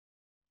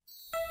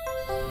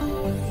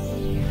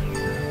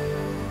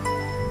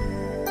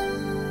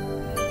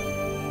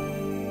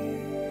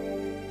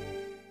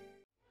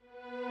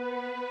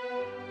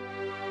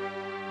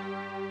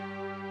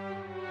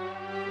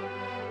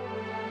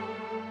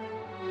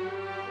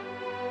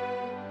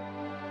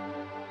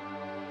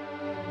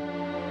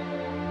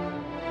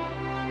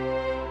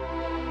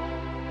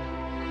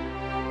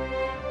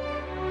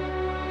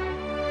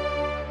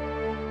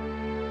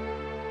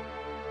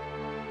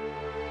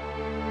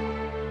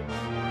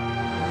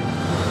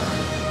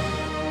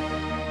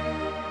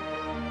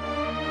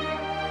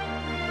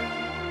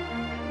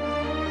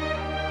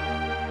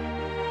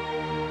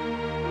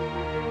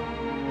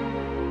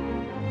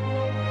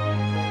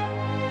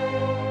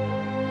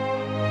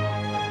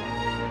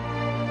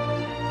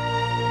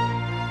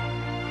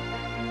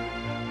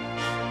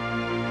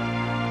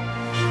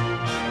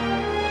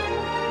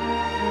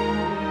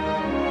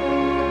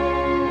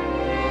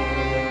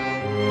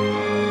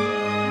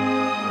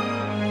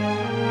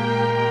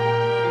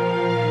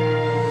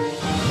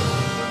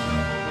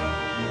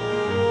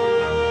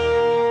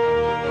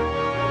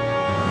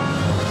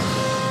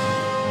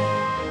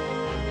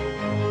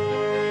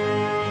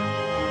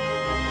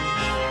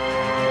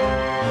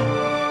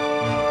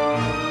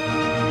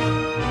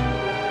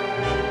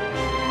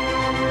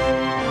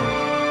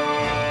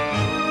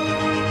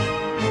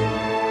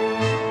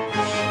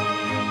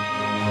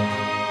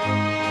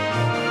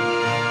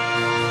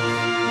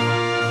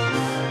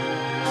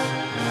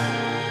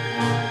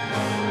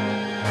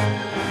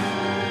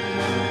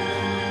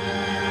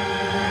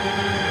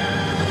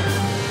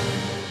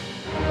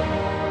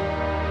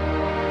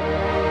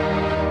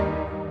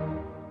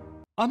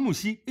安慕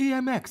希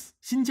AMX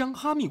新疆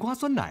哈密瓜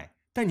酸奶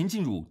带您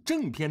进入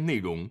正片内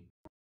容。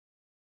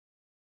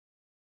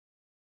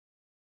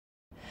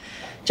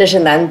真是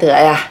难得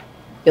呀，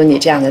有你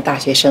这样的大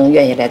学生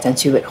愿意来咱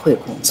居委会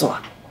工作。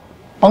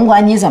甭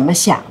管你怎么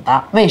想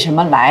的，为什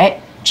么来，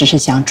只是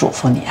想嘱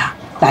咐你啊，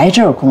来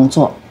这儿工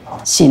作，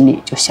心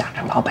里就想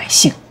着老百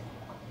姓。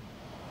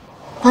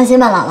放心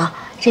吧，姥姥，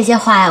这些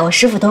话呀，我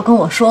师傅都跟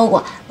我说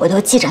过，我都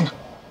记着呢。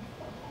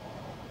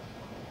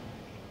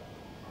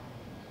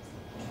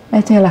哎，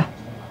对了，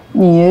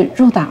你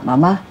入党了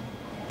吗？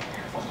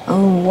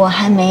我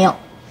还没有。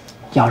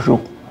要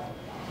入。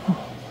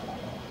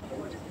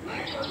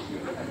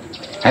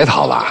哎，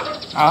桃子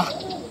啊，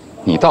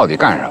你到底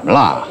干什么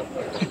了？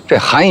这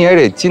韩爷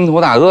这金头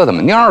大哥怎么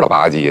蔫了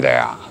吧唧的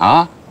呀？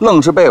啊，愣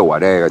是被我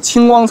这个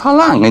青光灿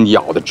烂给你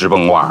咬的直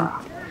崩挂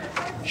啊！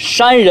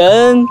山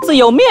人自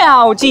有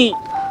妙计。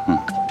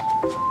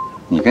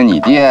你跟你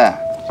爹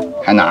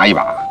还拿一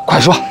把，快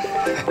说，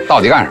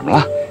到底干什么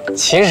了？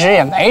其实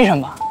也没什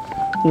么，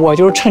我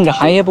就是趁着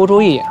韩爷不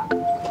注意啊，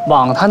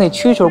往他那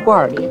蛐蛐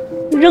罐里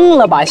扔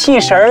了把细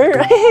绳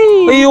儿。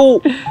哎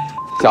呦，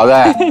小子，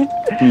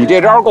你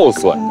这招够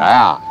损的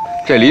呀！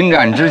这临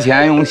战之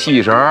前用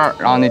细绳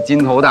让那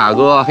金头大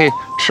哥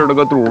吃了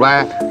个肚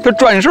歪，他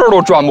转身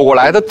都转不过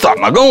来，他怎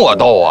么跟我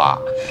斗啊？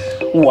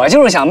我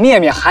就是想灭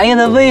灭韩爷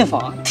的威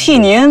风，替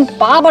您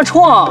拔拔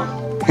创。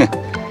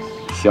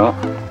行，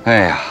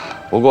哎呀，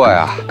不过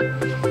呀，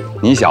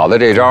你小子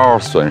这招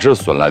损是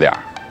损了点儿，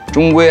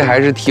终归还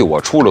是替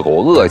我出了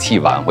口恶气，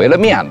挽回了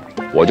面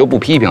子，我就不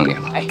批评你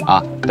了。哎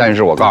啊，但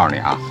是我告诉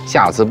你啊，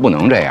下次不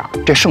能这样，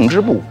这胜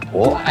之不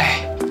武。哎，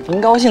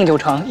您高兴就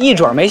成，一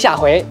准没下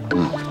回。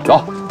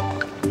走，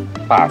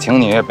爸请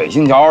你北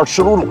新桥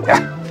吃卤煮去。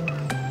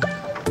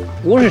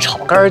不是炒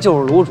肝就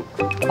是卤煮，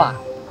爸，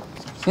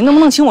您能不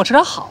能请我吃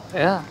点好的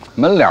呀？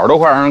门脸都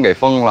快让人给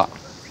封了，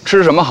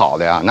吃什么好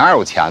的呀？哪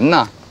有钱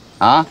呢？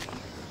啊，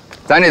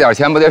咱这点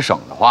钱不得省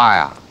着花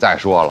呀？再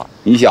说了，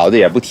你小子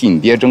也不替你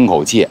爹争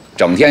口气，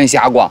整天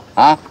瞎逛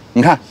啊！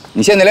你看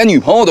你现在连女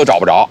朋友都找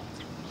不着。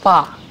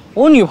爸，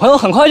我女朋友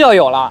很快就要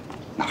有了。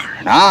哪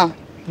儿呢？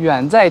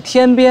远在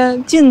天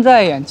边，近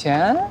在眼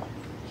前。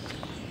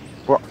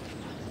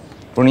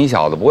不是你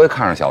小子不会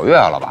看上小月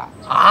了吧？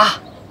啊，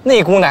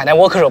那姑奶奶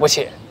我可惹不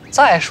起。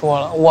再说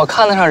了，我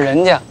看得上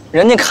人家，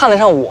人家看得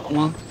上我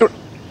吗？就是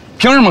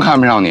凭什么看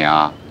不上你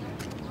啊？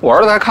我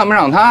儿子还看不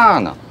上他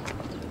呢。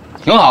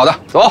挺好的，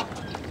走。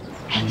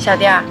小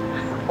弟儿，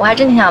我还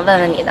真挺想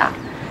问问你的，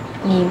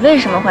你为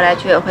什么会来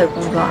居委会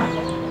工作啊？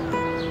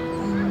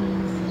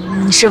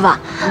师傅，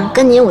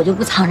跟您我就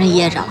不藏着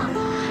掖着了。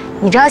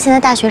你知道现在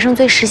大学生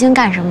最时兴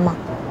干什么吗？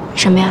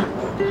什么呀？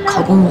考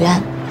公务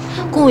员。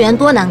公务员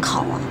多难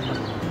考啊！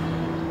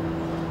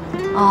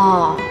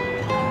哦，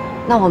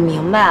那我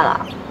明白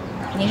了，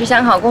你是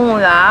想考公务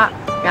员，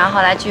然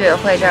后来居委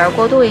会这儿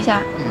过渡一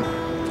下？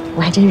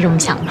我还真是这么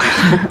想的。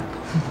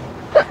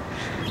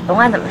甭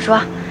管怎么说，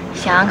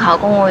想考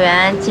公务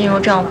员进入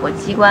政府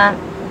机关，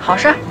好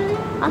事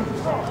啊。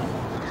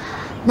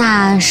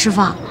那师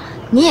傅，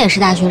你也是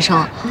大学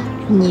生，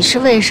你是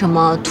为什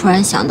么突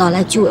然想到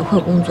来居委会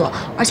工作，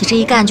而且这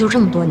一干就这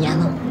么多年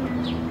呢？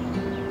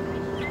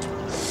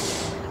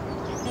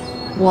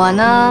我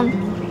呢，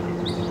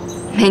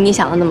没你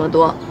想的那么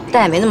多，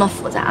但也没那么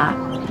复杂。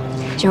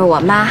就是我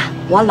妈、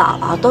我姥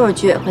姥都是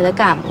居委会的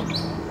干部。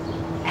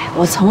哎，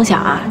我从小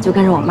啊就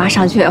跟着我妈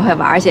上居委会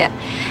玩去，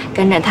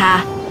跟着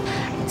她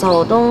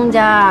走东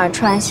家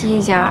串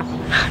西家，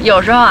有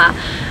时候啊，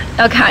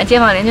要看着街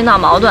坊邻居闹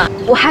矛盾，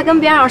我还跟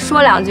边上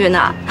说两句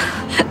呢。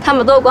他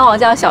们都管我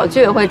叫小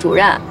居委会主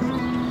任。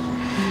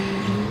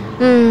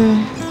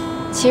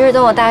其实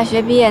等我大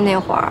学毕业那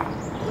会儿，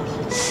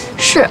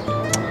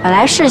本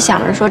来是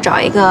想着说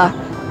找一个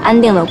安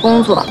定的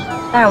工作，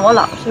但是我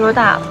姥姥岁数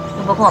大了，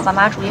又不跟我爸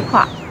妈住一块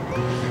儿，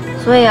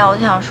所以啊，我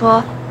就想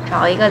说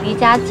找一个离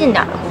家近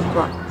点的工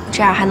作，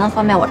这样还能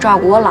方便我照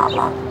顾我姥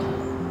姥。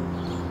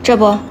这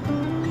不，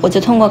我就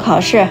通过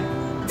考试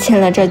进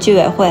了这居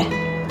委会。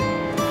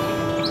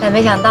但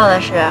没想到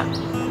的是，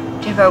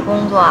这份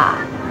工作啊，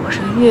我是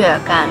越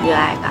干越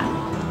爱干。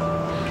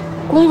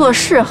工作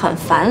是很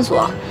繁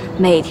琐，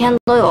每天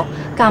都有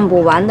干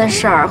不完的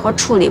事儿和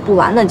处理不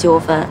完的纠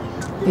纷。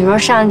比如说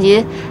上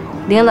级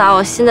领导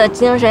有新的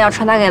精神要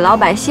传达给老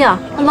百姓，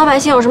那老百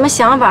姓有什么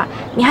想法，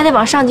你还得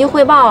往上级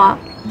汇报啊。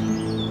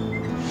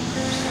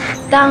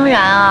当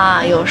然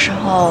啊，有时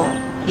候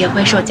也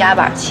会受夹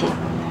板气。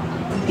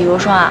比如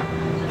说啊，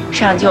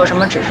上级有什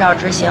么指示要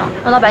执行，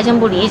那老百姓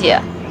不理解，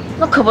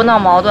那可不闹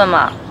矛盾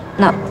嘛。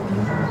那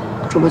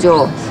这不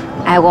就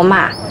挨过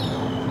骂，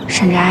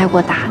甚至挨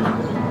过打呢。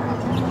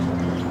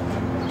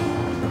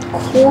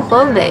哭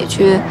和委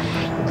屈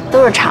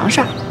都是常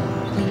事儿。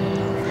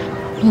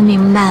我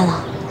明白了，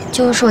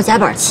就是受夹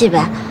板气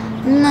呗。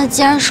那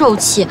既然受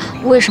气，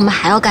为什么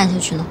还要干下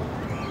去呢？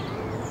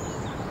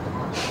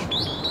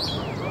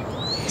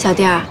小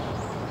弟儿，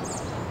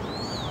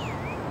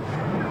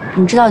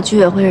你知道居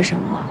委会是什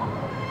么吗？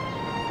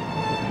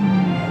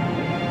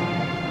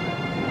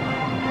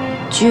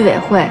居委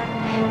会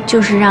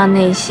就是让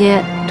那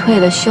些退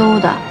了休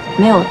的、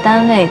没有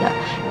单位的、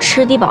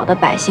吃低保的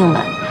百姓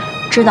们，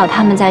知道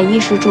他们在衣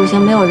食住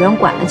行没有人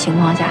管的情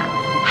况下，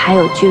还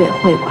有居委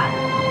会管。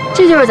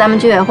这就是咱们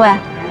居委会，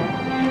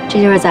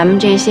这就是咱们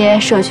这些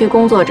社区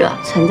工作者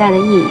存在的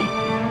意义。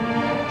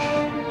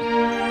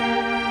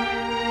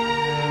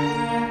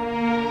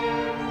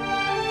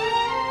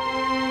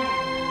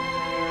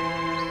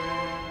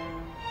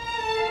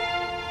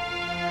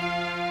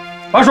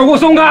把手给我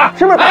松开！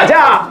是不是打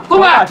架？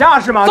松开！打架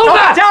是吗？松开！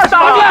打架是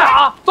吗？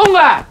打！松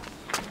开！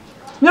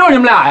又是你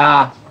们俩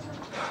呀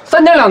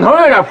！3天2头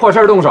为点破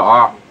事动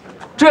手，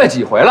这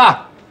几回了？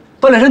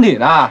锻炼身体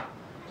呢？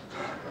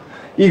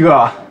一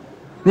哥，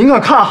您可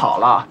看好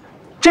了，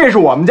这是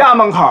我们家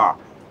门口，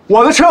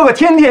我的车可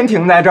天天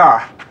停在这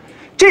儿。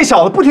这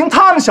小子不停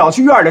他们小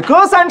区院里，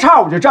隔3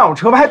差5就占我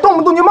车位，还动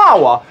不动就骂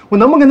我，我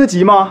能不跟他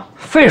急吗？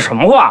废什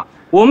么话！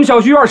我们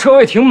小区院车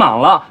位停满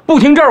了，不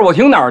停这儿我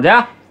停哪儿去？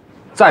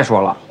再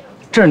说了，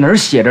这哪儿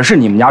写着是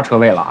你们家车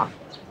位了啊？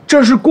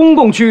这是公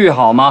共区域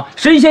好吗？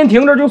谁先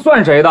停这儿就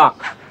算谁的。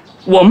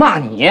我骂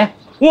你，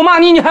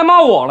你还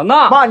骂我了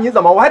呢？骂你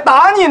怎么？我还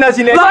打你呢！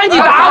今天来，你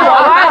打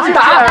我，来，你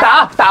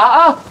打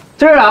啊！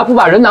今儿俩不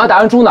把人脑打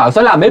成猪脑，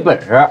咱俩没本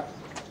事。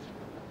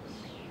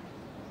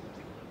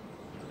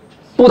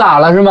不打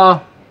了是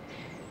吗？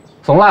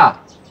怂了，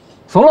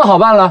怂了好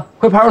办了，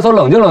回派出所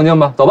冷静冷静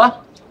吧，走吧。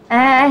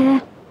哎，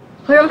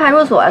回什么派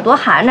出所呀？多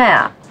寒碜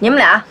呀！你们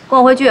俩跟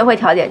我回居委会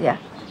调解去。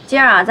今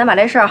儿啊，咱把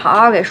这事儿好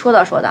好给说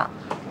道说道，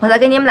我再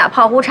给你们俩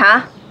泡壶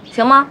茶，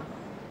行吗？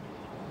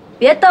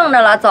别瞪着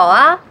了，走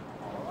啊！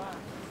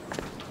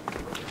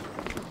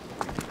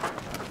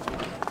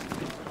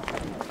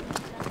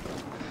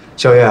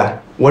小月，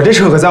我这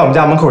车可在我们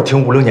家门口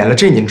停5、6年了，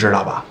这您知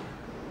道吧？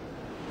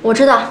我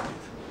知道。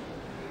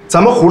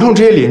咱们胡同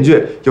这些邻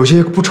居有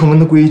些不成文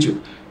的规矩，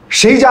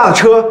谁家的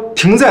车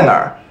停在哪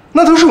儿，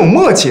那都是有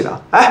默契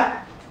的。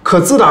哎，可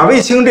自打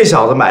卫青这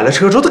小子买了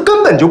车之后，他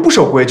根本就不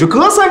守规矩，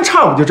隔3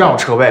差5就占我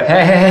车位。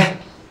嘿，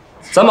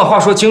咱把话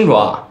说清楚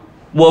啊！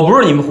我不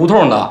是你们胡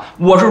同的，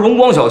我是荣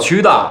光小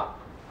区的。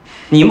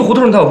你们胡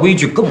同那套规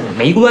矩跟我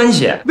没关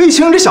系。卫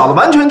青这小子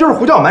完全就是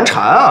胡搅蛮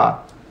缠啊！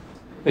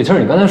卫青，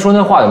你刚才说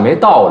那话就没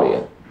道理。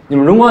你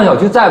们荣光小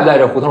区在不在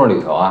这胡同里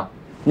头啊？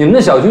你们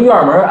那小区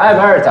院门挨不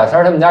挨着贾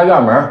三他们家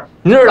院门？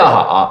您这倒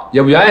好，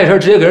也不原意事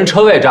直接给人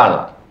车位占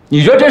了。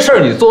你觉得这事儿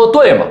你做的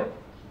对吗？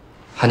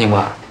韩警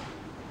官，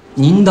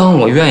您当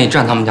我愿意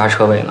占他们家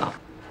车位呢？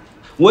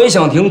我也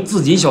想停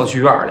自己小区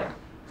院里，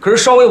可是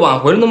稍微晚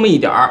回了那么一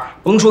点儿，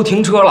甭说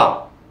停车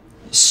了，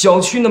小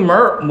区那门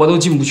我都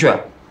进不去。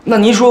那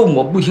您说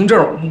我不停这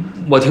儿，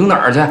我停哪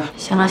儿去？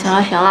行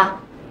了，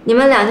你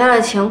们两家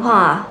的情况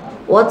啊，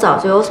我早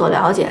就有所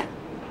了解，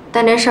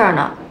但这事儿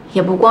呢，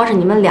也不光是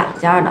你们两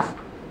家的。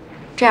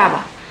这样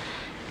吧，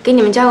给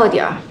你们交个底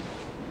儿，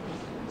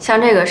像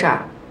这个事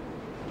儿，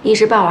一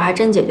时半会儿还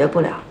真解决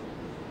不了。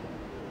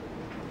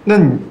那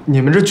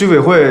你们这居委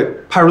会、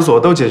派出所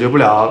都解决不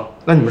了，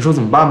那你们说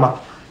怎么办吧？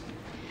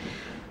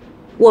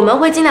我们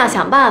会尽量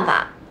想办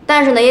法，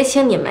但是呢，也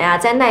请你们呀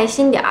再耐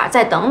心点儿，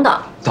再等等。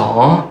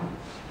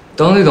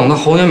等得等到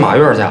猴年马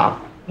月去啊！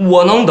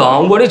我能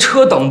等，我这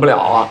车等不了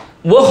啊！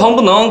我横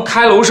不能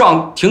开楼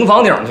上停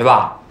房顶去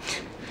吧？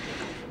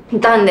你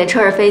当你那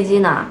车是飞机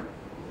呢？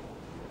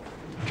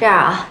这样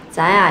啊，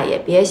咱呀也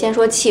别先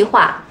说气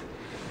话。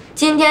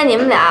今天你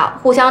们俩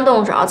互相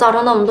动手，造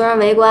成那么多人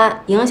围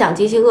观，影响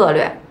极其恶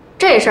劣，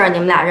这事儿你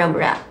们俩认不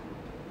认？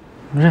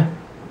认。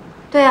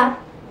对呀，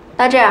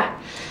那这样，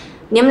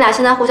你们俩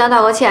现在互相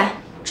道个歉。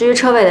至于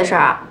车位的事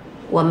儿啊，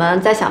我们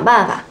再想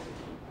办法。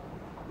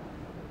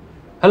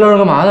还愣着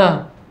干嘛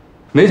呢？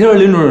没听着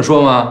林主任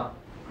说吗？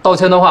道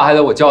歉的话还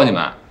得我教你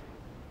们。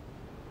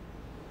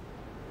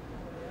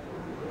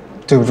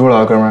对不住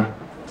了，哥们儿，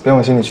别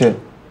往心里去。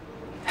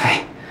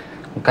哎，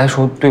该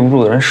说对不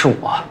住的人是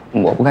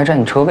我不该占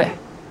你车位。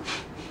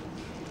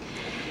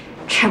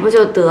这不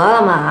就得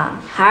了吗？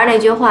还是那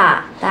句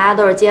话，大家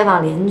都是街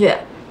坊邻居，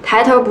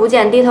抬头不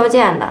见低头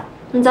见的。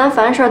那咱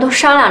凡事都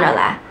商量着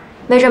来，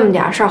为这么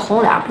点事儿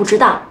红脸不值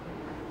当。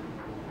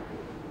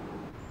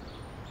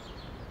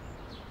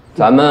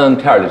咱们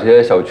片里这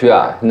些小区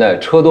啊，现在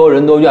车多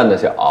人多院子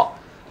小，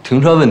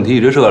停车问题一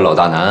直是个老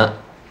大难。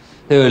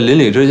那个邻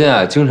里之间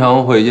啊，经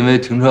常会因为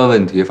停车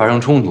问题发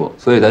生冲突，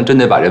所以咱真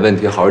得把这问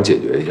题好好解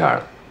决一下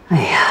了。哎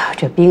呀，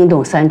这冰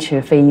冻3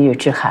尺非一日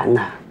之寒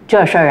呐，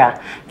这事儿啊，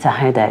咱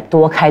还得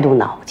多开动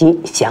脑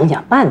筋，想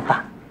想办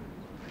法。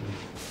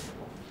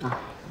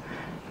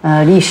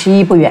离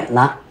11不远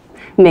了，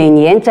每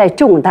年在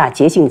重大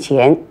节庆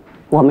前，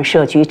我们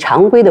社区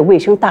常规的卫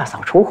生大扫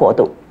除活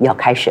动要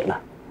开始了，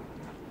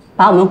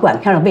把我们管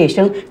片的卫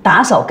生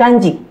打扫干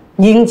净，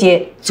迎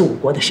接祖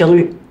国的生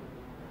日。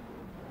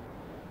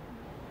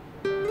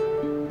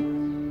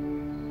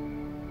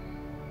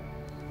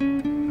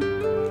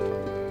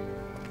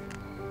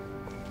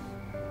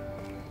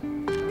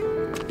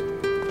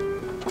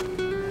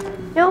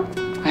哟，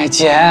哎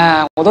姐，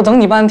我都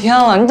等你半天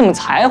了，你怎么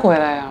才回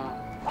来呀？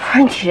我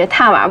说你这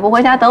大晚上不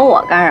回家等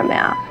我干什么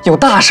呀？有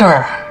大事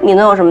儿。你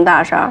能有什么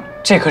大事儿？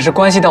这可是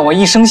关系到我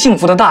一生幸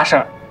福的大事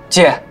儿。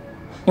姐，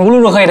你无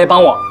论如何也得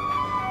帮我。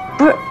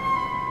不是，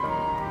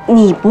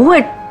你不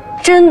会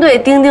真对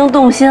丁丁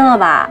动心了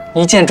吧？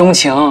一见钟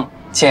情，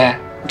姐，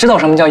你知道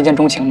什么叫一见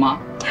钟情吗？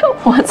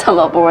我怎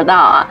么不知道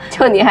啊？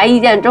就你还一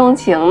见钟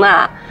情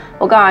呢？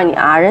我告诉你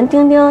啊，人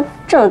丁丁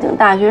正经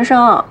大学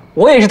生，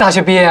我也是大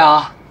学毕业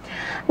啊。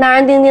那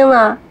人丁丁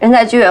呢？人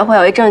在居委会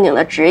有一正经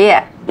的职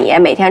业，你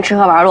每天吃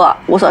喝玩乐，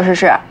无所事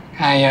事。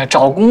哎呀，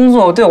找工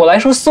作对我来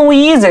说 so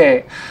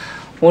easy，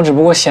 我只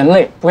不过嫌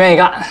累，不愿意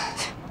干。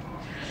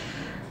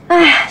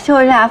哎，就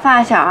这俩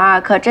发小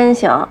啊，可真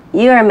行。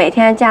一个是每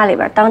天家里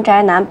边当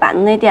宅男摆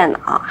弄那电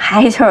脑，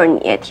还就是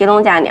你提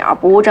笼架鸟，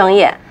不务正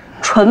业，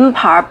纯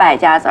牌败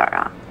家子儿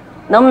啊！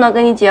能不能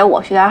跟你姐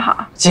我学点好？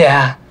姐，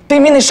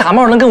冰冰那傻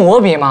帽能跟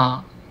我比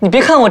吗？你别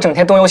看我整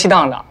天东游西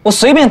荡的，我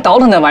随便倒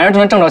腾那玩意儿就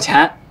能挣着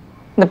钱。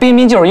那冰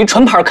冰就是一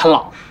纯牌啃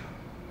老。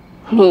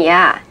你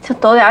呀，就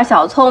抖点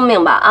小聪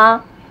明吧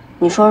啊！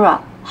你说说，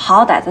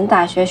好歹咱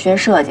大学学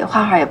设计，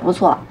画画也不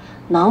错，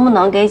能不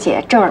能给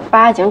姐正儿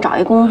八经找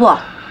一工作？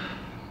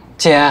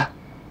姐，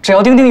只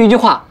要丁丁一句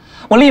话，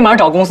我立马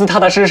找公司踏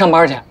踏实实上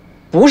班去。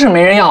不是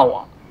没人要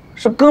我，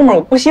是哥们儿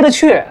我不稀得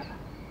去。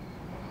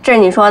这是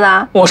你说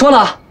的？我说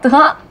的。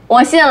得，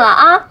我信了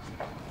啊！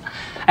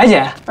哎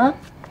姐，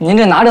您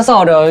这拿着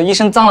扫帚，一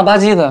身脏了吧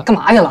唧的，干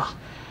嘛去了？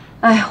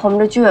哎，我们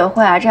这居委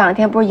会啊，这两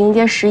天不是迎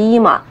接11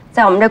吗？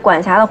在我们这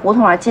管辖的胡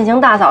同啊进行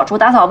大扫除、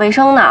打扫卫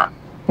生呢。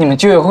你们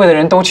居委会的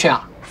人都去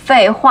啊？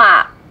废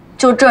话，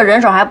就这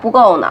人手还不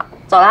够呢。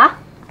走了啊。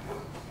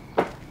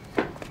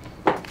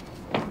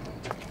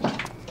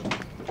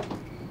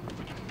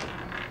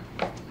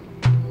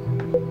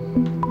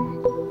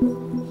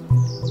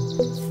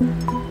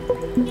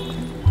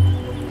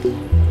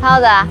涛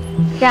子，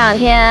这两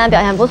天表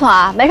现不错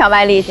啊，没少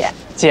卖力气。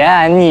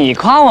姐，你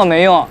夸我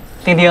没用，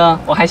丁丁，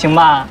我还行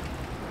吧？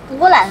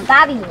我懒得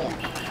搭理你。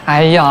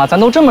哎呀，咱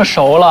都这么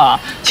熟了，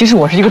其实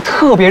我是一个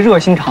特别热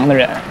心肠的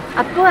人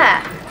啊。对，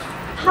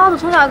涛子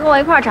从小跟我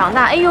一块长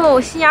大，哎呦，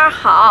心眼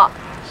好，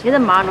谁的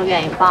忙都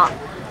愿意帮。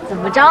怎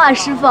么着啊，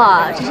师傅？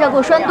这是要给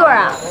我拴对儿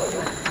啊？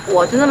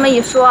我就这么一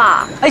说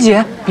啊。哎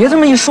姐，别这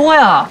么一说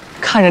呀，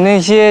看着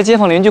那些街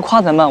坊邻居夸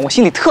咱们，我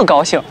心里特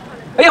高兴。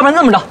哎，要不然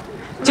这么着，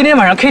今天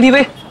晚上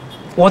KTV。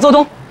我做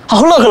东，好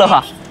好乐呵乐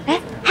呵。哎，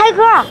嗨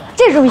歌，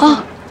这主意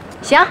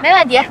行，没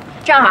问题。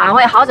正好我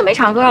也好久没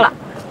唱歌了。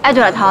哎，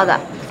对了，涛子，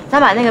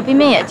咱把那个冰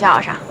冰也叫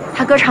上，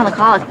她歌唱的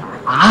可好听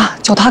了。啊，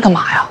叫她干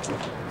嘛呀？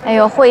哎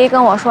呦，慧姨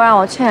跟我说，让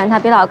我劝劝她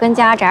别老跟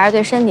家宅着，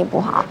对身体不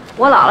好。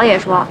我姥姥也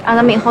说，让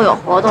咱们以后有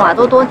活动啊，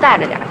都多带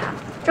着点她。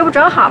这不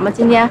正好吗？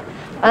今天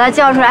把她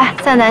叫出来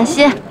散散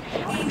心，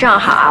正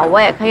好啊，我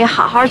也可以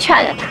好好劝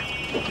劝她。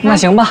那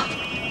行吧。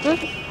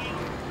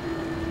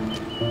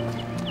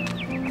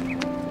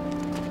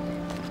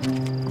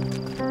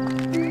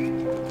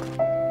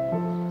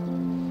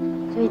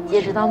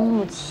截止到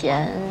目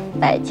前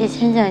，100届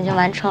签件已经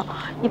完成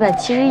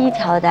171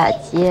条打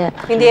击。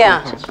丁丁，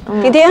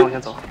丁丁，我先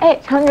走。哎，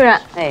常主任，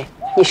哎，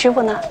你师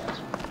傅呢？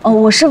哦，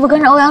我师傅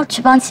跟着欧阳去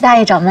帮齐大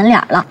爷找门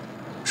脸了。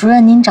主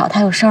任，您找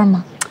他有事儿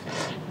吗？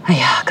哎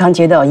呀，刚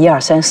接到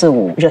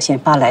12345热线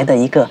发来的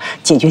一个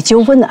解决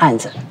纠纷的案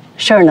子，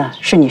事儿呢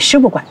是你师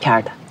傅管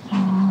片的。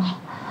哦，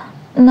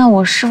那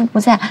我师傅不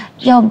在，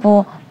要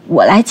不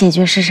我来解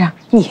决试试？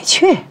你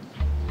去，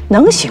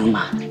能行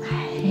吗？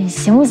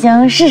行不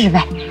行？试试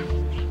呗。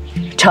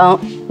成，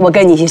我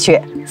跟你一起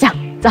去。行，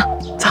走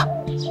走。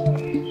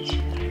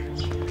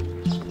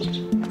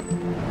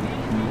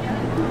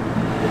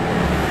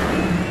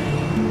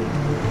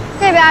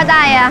这边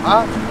大爷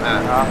啊，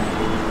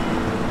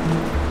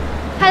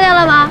看见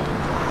了吗？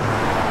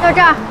就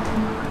这儿。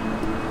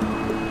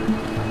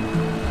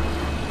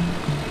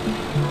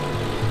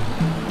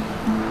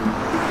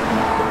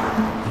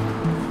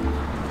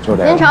就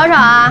这个。您瞅瞅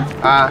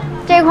啊，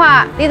这块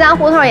儿离咱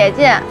胡同也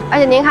近，而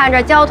且您看这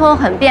交通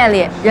很便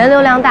利，人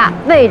流量大，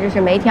位置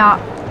是没挑。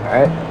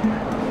哎，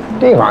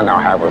地方倒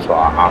还不错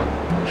啊，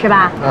是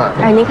吧？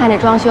而且您看这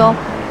装修，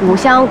古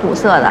香古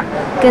色的，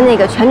跟那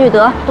个全聚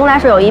德、东来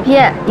顺有一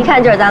拼，一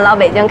看就是咱老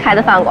北京开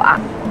的饭馆。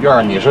月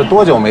儿，你是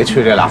多久没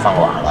去这俩饭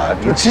馆了？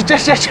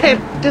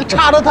这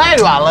差得太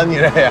远了，你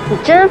这呀！你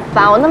真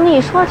烦，我那么一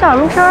说较什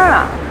么真儿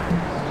啊？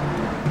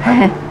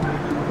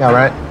要不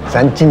然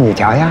咱进去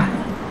瞧瞧。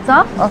走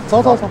啊，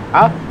走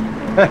啊！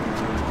哎，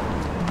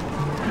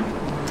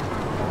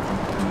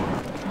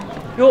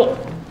哟，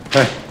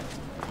哎，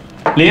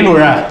林主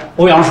任、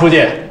欧阳书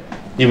记，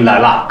你们来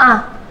了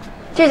啊！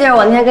这就是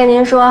我那天跟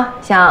您说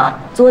想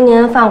租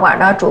您饭馆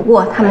的主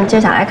顾，他们今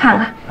儿想来看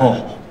看。哦，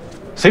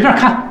随便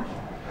看。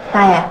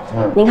大爷，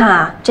您看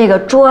啊，这个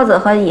桌子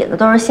和椅子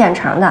都是现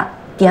成的，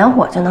点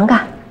火就能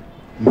干。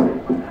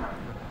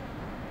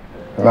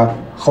怎么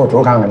后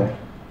厨看看去？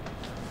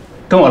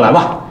跟我来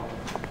吧。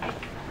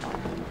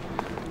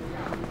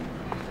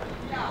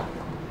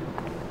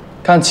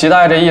看齐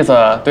大爷这意思，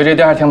对这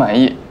店还挺满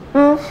意。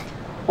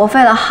我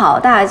费了好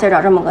大劲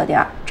找这么个地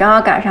儿，正好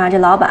赶上这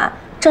老板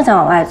正想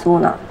往外租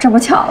呢，这不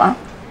巧了。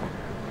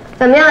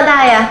怎么样，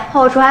大爷，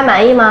后厨还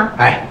满意吗？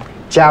哎，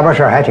家伙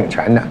事儿还挺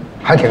全的，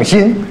还挺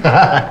新。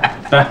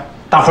来，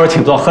大伙儿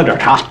请坐，喝点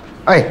茶。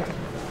哎，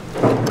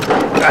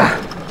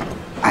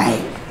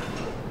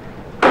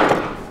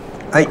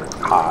哎，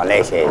好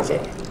嘞，谢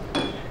谢。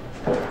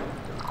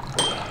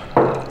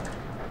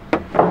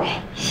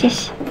谢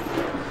谢。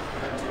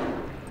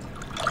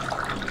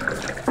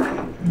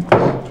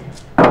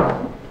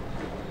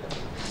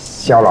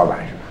肖老板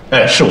是吧？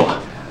哎，是我。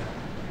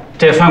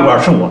这饭馆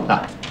是我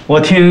的。我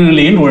听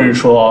林主任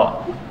说，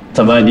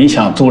怎么你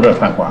想租这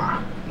饭馆？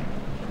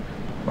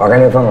我看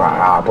这饭馆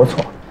啊不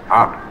错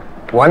啊，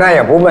我呢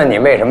也不问你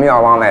为什么要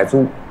往外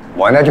租，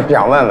我呢就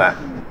想问问，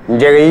你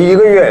这个一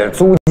个月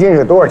租金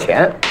是多少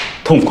钱？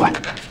痛快。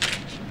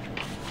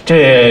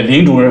这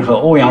林主任和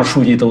欧阳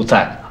书记都在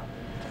呢，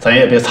咱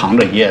也别藏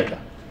着掖着，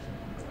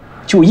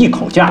就一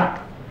口价。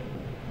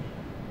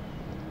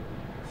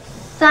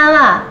3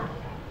万。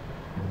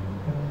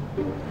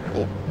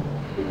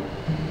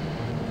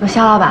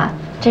肖老板，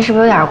这是不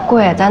是有点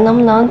贵？咱能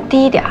不能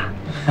低点？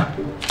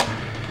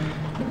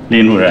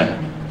林主任，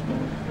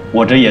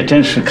我这也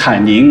真是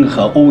看您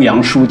和欧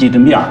阳书记的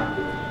面儿，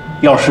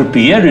要是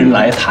别人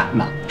来谈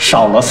呢，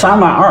少了3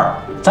万2，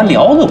咱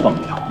聊都甭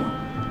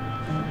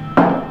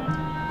聊。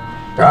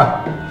得，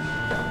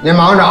您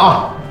忙着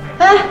啊。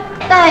哎，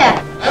大爷，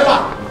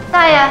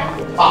大爷，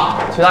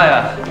齐大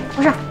爷，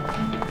不是，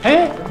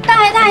哎，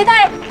大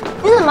爷，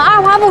您怎么二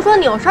话不说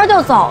扭身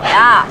就走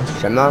呀？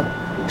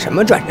什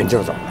么转身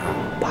就走了？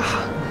爸，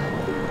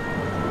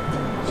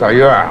小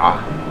月啊，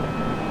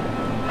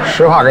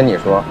实话跟你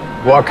说，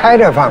我开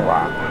这饭馆，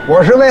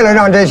我是为了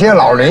让这些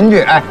老邻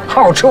居，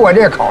好吃我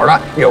这口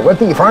的有个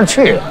地方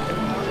去。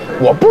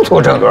我不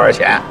图挣多少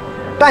钱，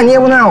但你也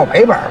不能让我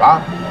赔本吧？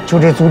就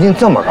这租金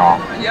这么高，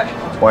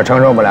我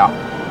承受不了。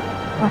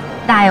不是，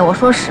大爷，我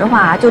说实话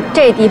啊，就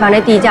这地方这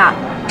地价，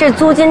这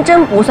租金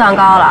真不算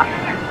高了，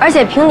而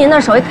且凭您的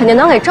手艺肯定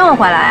能给挣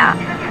回来啊。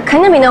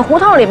肯定比那胡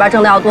同里边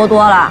挣的要多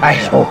了。哎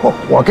呦，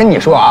我跟你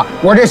说啊，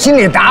我这心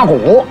里打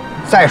鼓。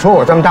再说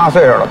我这么大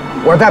岁数了，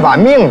我再把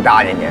命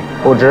搭进去，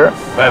不值。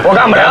我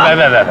干不了。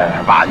别，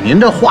爸，您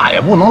这话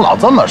也不能老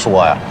这么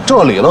说呀。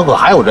这里头可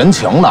还有人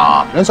情呢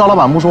啊！人肖老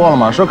板不说了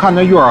吗？是看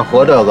这月儿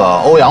和这个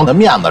欧阳的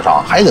面子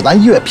上，还给咱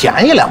一月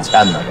便宜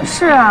2000呢。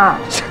是啊，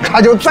他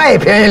就再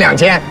便宜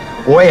2000，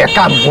我也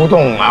干不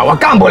动啊，我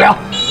干不了，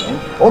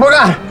我不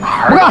干，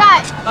不干。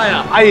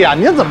哎呀，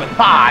您怎么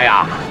爸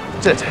呀？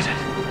这。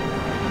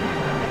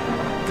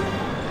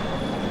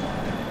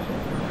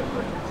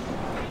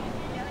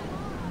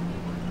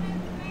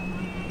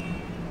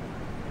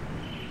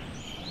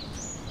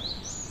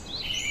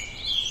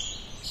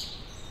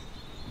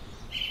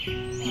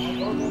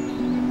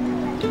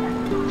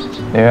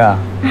林月，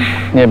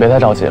你也别太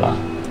着急了。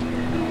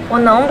我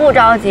能不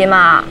着急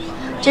吗？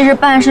这是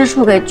办事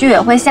处给居委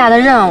会下的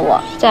任务，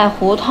在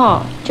胡同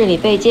治理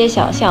背街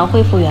小巷，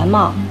恢复原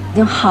貌，已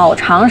经好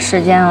长时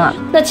间了。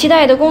那齐大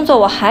爷的工作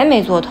我还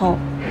没做通，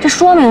这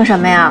说明什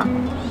么呀？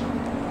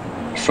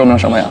说明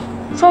什么呀？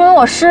说明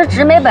我失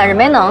职，没本事，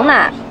没能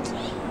耐。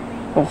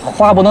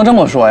话不能这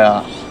么说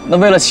呀。那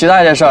为了齐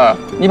大爷这事儿，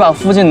你把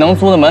附近能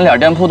租的门脸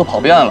店铺都跑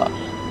遍了。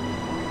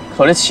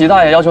可这齐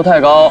大爷要求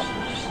太高。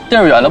地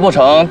儿远了不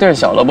成，地儿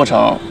小了不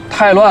成，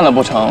太乱了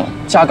不成，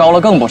价高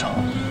了更不成。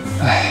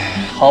哎，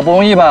好不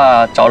容易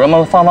吧，找这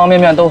么方方面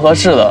面都合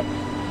适的，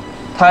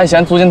他还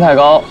嫌租金太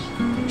高。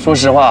说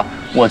实话，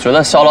我觉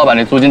得肖老板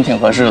这租金挺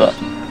合适的，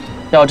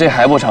要这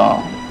还不成，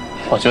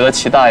我觉得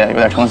齐大爷有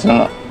点成心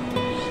了。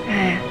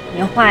哎，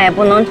你话也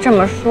不能这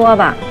么说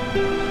吧。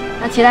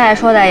那齐大爷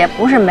说的也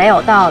不是没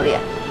有道理。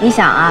你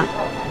想啊，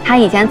他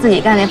以前自己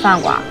干那饭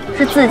馆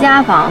是自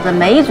家房子，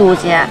没租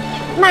金，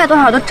卖多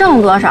少就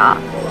挣多少。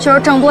就是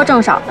挣多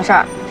挣少的事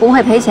儿，不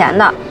会赔钱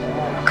的。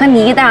可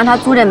你一旦让他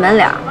租这门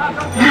脸，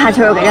那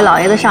就是给这老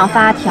爷子上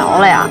发条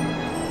了呀。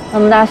那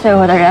么大岁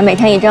数的人，每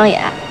天一睁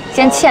眼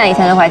先欠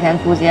1000多块钱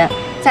租金，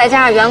再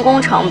加上员工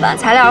成本、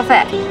材料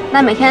费，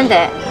那每天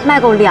得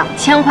卖够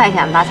2000块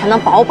钱吧才能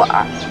保本。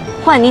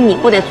换你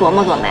不得琢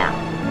磨琢磨呀？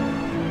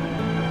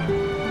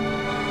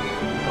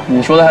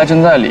你说的还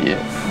真在理。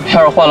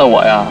要是换了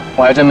我呀，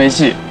我还真没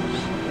戏。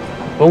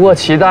不过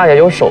齐大爷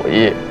有手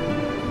艺。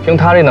凭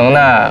他这能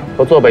耐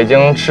和做北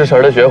京吃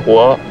食的绝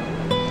活，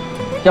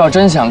要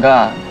真想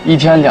干，1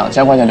天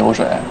2000块钱流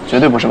水，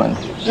绝对不是问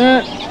题。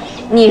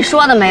你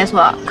说的没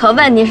错。可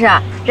问题是啊，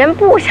人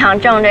不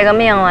想挣这个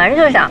命了，人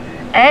就想，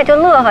就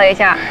乐呵一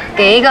下，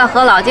给一个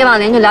和老街坊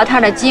邻居聊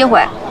天的机会，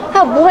他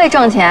又不会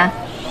挣钱。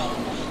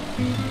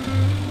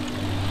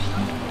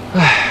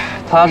哎，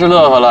他是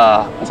乐呵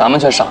了，咱们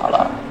却傻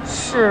了。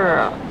是。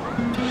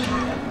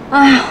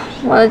哎呀，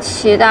我的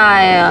齐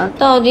大爷，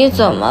到底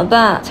怎么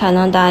办才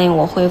能答应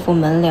我恢复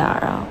门脸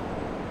啊？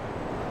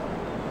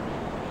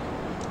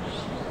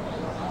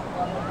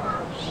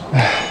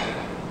哎，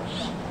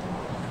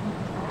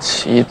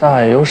齐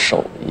大爷有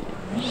手艺，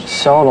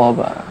肖老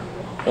板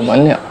有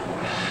门脸，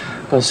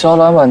可肖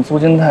老板租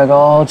金太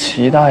高，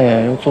齐大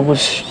爷又租不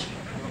起。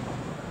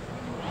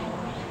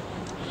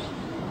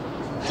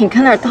你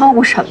跟那儿叨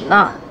咕什么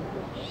呢？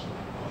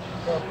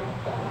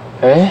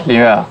哎，林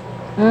月。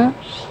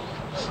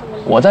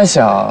我在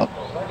想，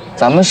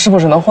咱们是不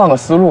是能换个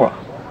思路啊？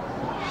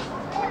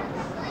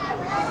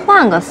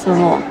换个思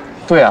路。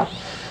对啊，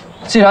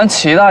既然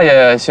齐大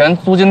爷嫌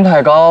租金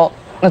太高，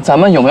那咱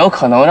们有没有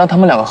可能让他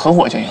们两个合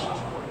伙经营？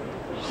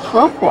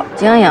合伙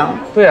经营？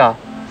对啊，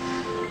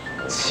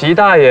齐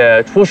大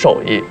爷出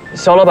手艺，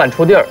肖老板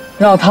出地儿，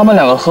让他们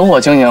两个合伙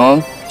经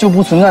营，就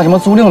不存在什么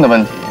租赁的问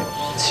题。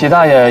齐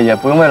大爷也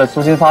不用为了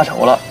租金发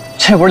愁了，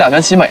这不是两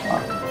全其美吗？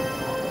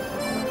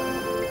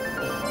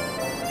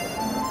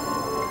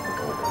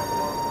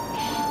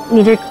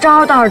你这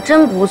招倒是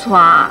真不错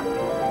啊。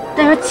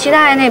但是齐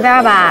大爷那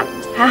边吧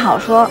还好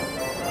说，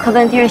可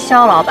问题是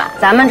肖老板，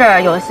咱们这儿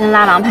有心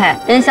拉郎配，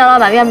人肖老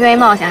板愿不愿意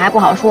冒险还不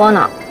好说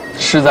呢。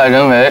事在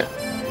人为，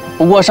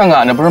不过上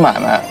赶着不是买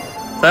卖。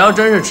咱要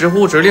真是直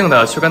呼直令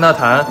的去跟他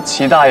谈，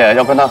齐大爷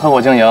要跟他合伙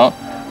经营，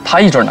他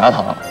一准拿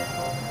糖。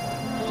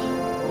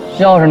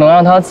要是能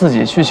让他自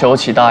己去求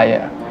齐大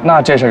爷，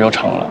那这事就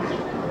成了。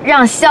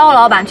让肖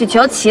老板去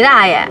求齐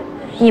大爷？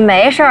你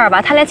没事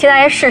吧？他连齐大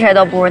爷是谁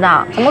都不知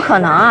道，怎么可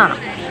能啊？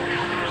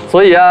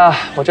所以啊，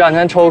我这两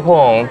天抽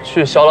空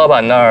去肖老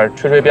板那儿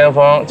吹吹边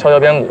风，敲敲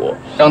边鼓，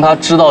让他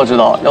知道知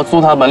道要租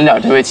他门脸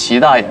这位齐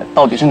大爷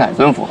到底是哪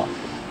尊佛。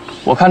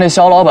我看这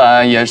肖老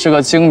板也是个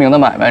精明的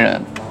买卖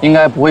人，应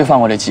该不会放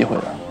过这机会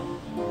的。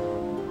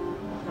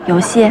有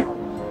戏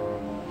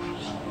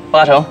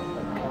80%。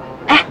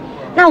哎，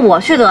那我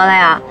去得了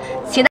呀！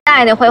齐大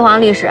爷那辉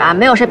煌历史啊，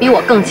没有谁比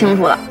我更清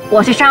楚了。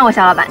我去商会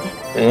肖老板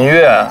去。银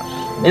月，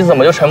你怎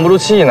么就沉不住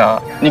气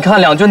呢？你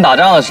看两军打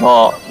仗的时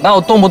候，哪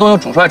有动不动就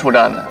主帅出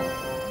战的？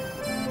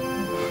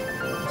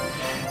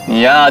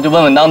你呀，就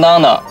稳稳当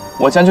当的，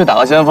我先去打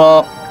个先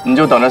锋，你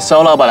就等着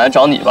肖老板来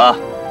找你吧。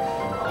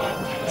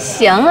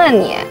行啊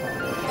你，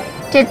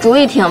这主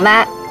意挺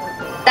歪，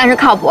但是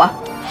靠谱。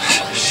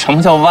什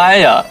么叫歪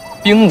呀？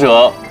兵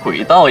者，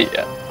诡道也。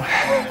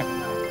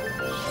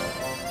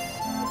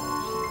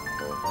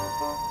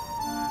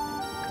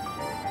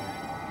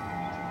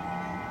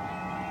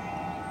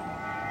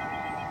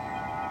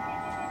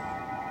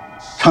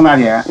常大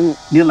姐，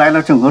您来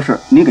了正合适，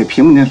您给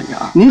评评这理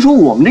啊。您说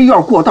我们这院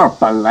过道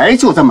本来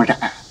就这么窄，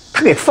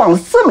他给放了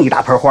这么一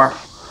大盆花，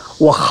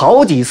我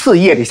好几次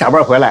夜里下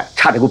班回来，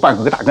差点给我绊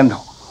个大跟头。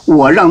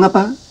我让他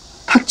搬，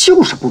他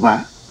就是不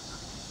搬。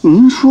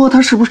您说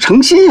他是不是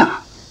诚心呀？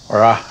我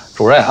说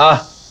主任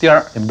啊，丁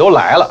儿，你们都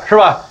来了是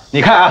吧？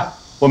你看啊，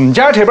我们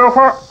家这边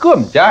花搁我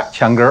们家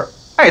墙根儿，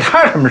碍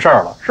他什么事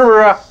儿了？是不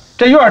是？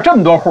这院这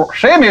么多户，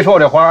谁也没说我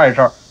这花碍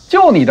事儿，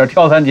就你这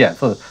挑三拣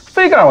四，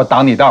非干让我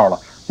挡你道了。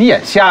你眼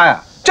瞎呀？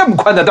这么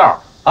宽的道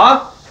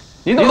啊，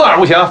你哪儿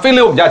不行，非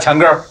勒我们家墙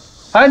根儿？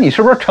哎，你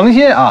是不是诚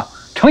心啊？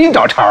诚心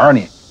找茬啊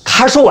你？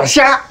他说我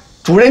瞎，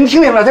主任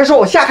听见了？他说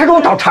我瞎，还说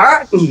我找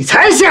茬，你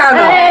才瞎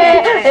呢！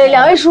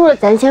两位叔叔，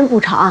咱先不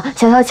吵啊，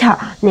消消气儿。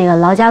那个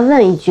劳驾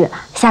问一句，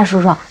夏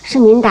叔叔，是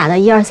您打的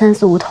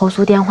12345投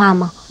诉电话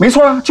吗？没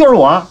错啊，就是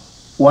我。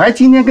我还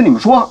今天跟你们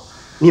说，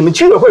你们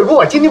居委会如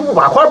果今天不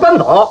把花搬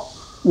走，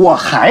我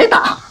还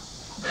打。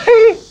嘿，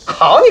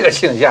好你个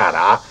姓夏的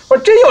啊！我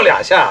真有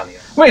两下子。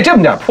为这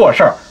么点破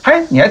事儿，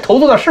你还投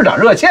诉到市长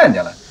热线去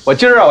了？我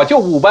今儿啊，我就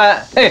不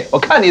搬，嘿，我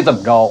看你怎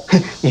么着。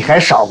你还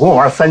少跟我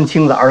玩三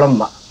清子二愣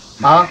子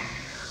啊！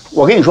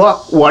我跟你说，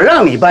我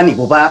让你搬你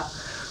不搬，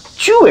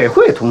居委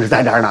会同志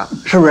在这儿呢，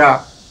是不是？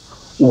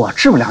我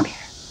治不了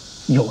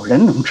你，有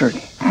人能治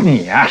你。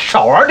你呀，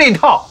少玩这一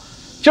套，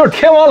就是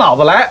天王老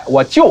子来，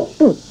我就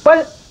不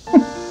搬。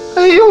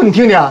哎呦，你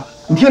听听，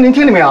听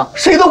见没有？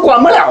谁都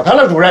管不了他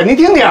了，主任，您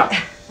听听。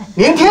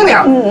您听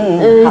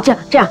听，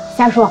这样，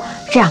夏叔，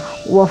这样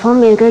我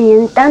方便跟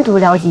您单独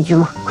聊几句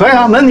吗？可以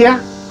啊，没问题。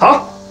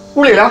好，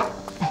屋里聊。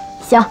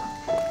行。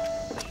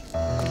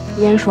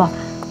严叔，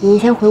您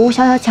先回屋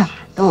消消气儿，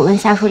等我跟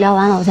夏叔聊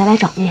完了，我再来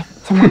找您，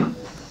行吗？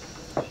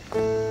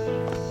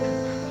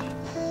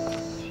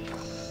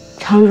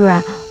常主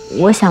任，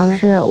我想的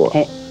是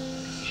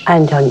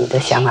按照你的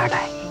想法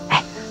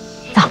来。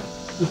走。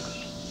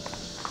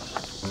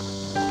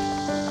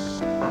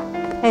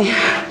哎呀，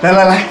来，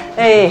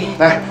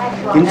来，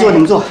你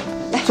们坐，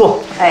坐。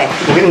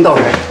我给你们倒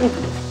水。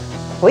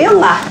不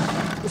用了，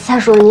夏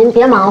叔您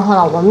别忙活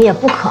了，我们也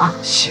不渴。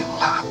行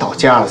了，到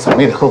家了怎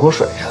么也得喝口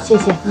水呀。谢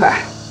谢。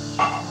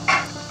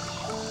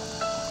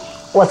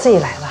我自己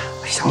来吧。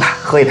行了，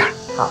喝一点。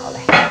好嘞。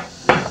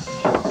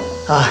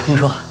啊，您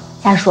说。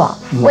夏叔，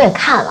我也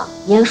看了，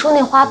严叔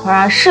那花盆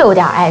啊是有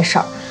点碍事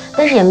儿，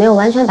但是也没有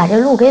完全把这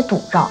路给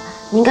堵着。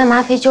您干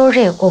嘛非揪着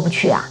这个过不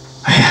去啊？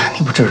哎呀，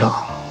你不知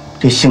道，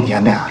这姓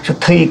严的呀，这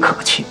忒可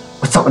气，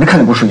我早就看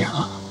他不顺眼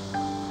了。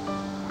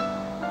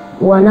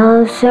我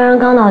呢，虽然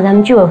刚到咱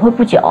们居委会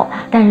不久，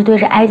但是对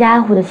这挨家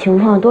挨户的情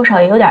况多少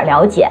也有点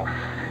了解。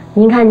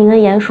您看，您跟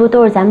严叔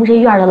都是咱们这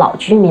院的老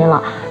居民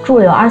了，住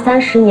了有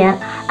20-30年。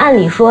按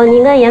理说，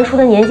您跟严叔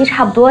的年纪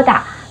差不多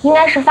大，应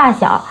该是发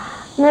小。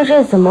那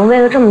这怎么为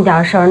了这么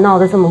点事儿闹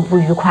得这么不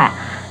愉快？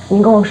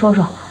您跟我说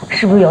说，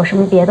是不是有什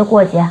么别的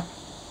过节？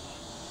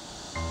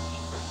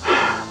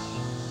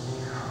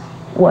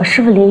我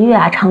师傅邻居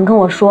啊，常跟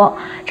我说，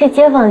这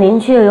街坊邻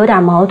居有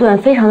点矛盾，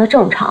非常的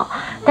正常。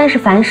但是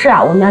凡事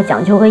啊，我们要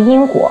讲究个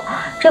因果，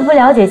这不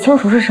了解清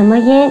楚是什么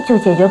因，就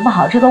解决不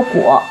好这个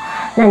果。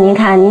那您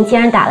看，您既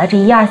然打了这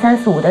1、2、3、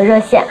4、5的热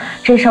线，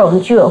这事儿我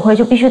们居委会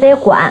就必须得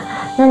管。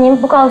那您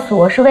不告诉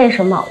我是为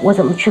什么，我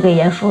怎么去给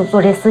严叔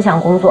做这思想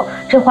工作？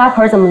这花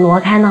盆怎么挪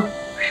开呢？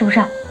是不是？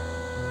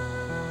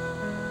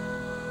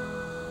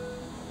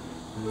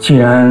既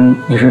然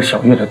你是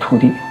小月的徒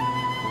弟，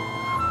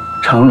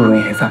常主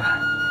任也在，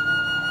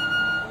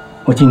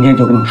我今天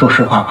就跟你说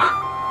实话吧。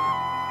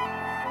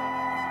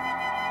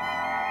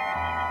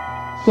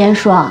严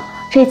叔，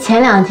这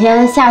前2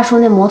天夏叔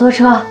那摩托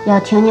车要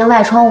停您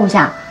外窗户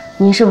下，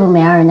您是不是没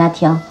让人家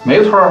停？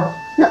没错。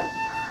那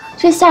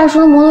这夏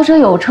叔的摩托车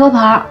有车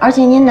牌，而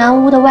且您南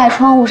屋的外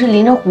窗户是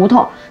临着胡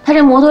同，他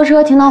这摩托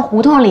车停到胡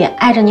同里，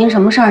碍着您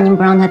什么事儿？您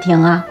不让他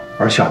停啊？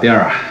我说小丁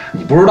啊，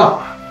你不知道啊，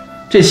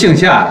这姓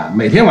夏的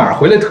每天晚上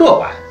回来特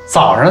晚，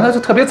早上他就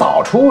特别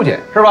早出去，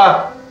是吧？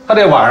他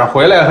这晚上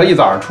回来和一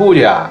早上出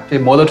去啊，这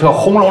摩托车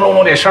轰隆隆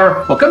隆这声儿，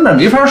我根本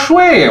没法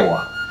睡呀我。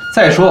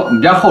再说我们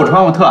家后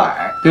窗户特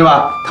矮，对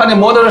吧？他那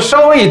摩托车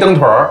稍微一蹬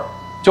腿儿，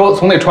就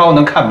从那窗户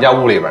能看我们家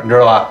屋里边，你知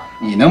道吧？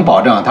你能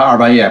保证他2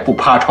半夜不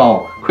趴窗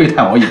户窥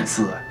探我隐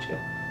私啊？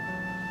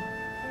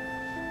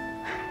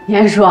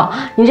严叔，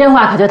你这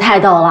话可就太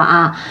逗了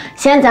啊！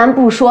先咱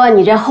不说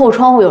你这后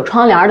窗户有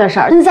窗帘的事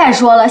儿，那再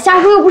说了，夏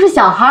叔又不是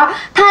小孩，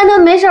他还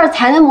能没事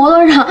踩那摩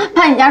托上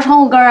扒你家窗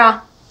户根儿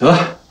啊？得，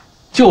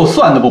就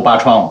算他不扒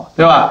窗户，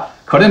对吧？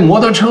可这摩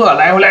托车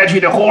来回来去，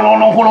这轰隆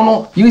隆轰隆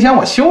隆，影响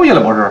我休息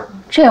了不是？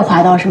这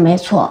话倒是没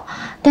错，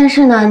但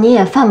是呢，你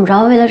也犯不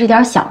着为了这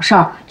点小事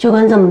儿就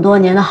跟这么多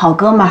年的好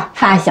哥们儿、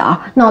发小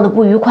闹得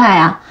不愉快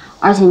啊！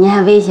而且您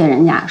还威胁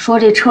人家说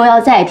这车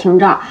要再停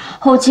这儿，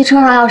后期车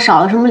上要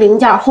少了什么零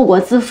件，后果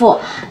自负。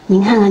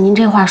您看看您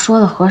这话说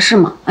的合适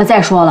吗？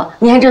再说了，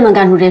您还真能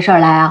干出这事儿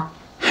来啊？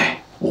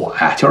我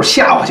呀就是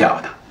吓唬吓唬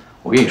他。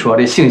我跟你说，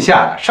这姓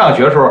夏的上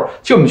学的时候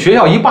就我们学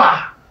校一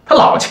霸，他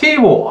老欺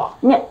负我。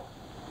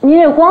您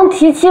这光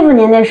提欺负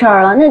您那事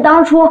儿了，那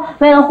当初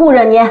为了护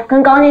着您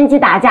跟高年级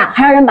打架，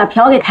还让人把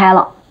瓢给开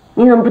了，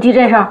您怎么不提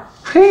这事儿？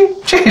嘿，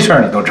这事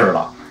儿你都知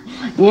道。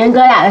您哥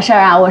俩的事儿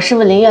啊，我师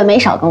傅林月没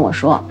少跟我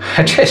说。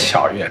这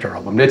小月知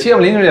道，我们这街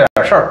坊邻居这点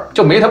事儿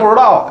就没他不知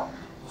道的。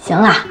行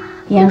了，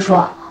严叔，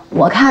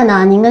我看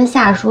呢，您跟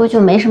夏叔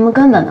就没什么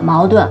根本的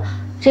矛盾。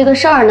这个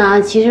事儿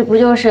呢，其实不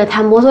就是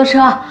他摩托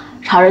车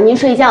吵着您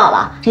睡觉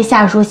了，这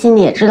夏叔心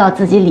里也知道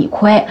自己理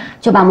亏，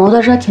就把摩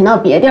托车停到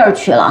别地儿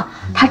去了。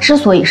他之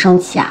所以生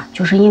气啊，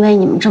就是因为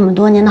你们这么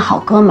多年的好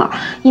哥们儿，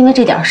因为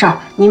这点事儿，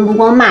您不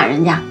光骂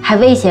人家，还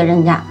威胁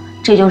人家，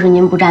这就是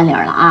您不占理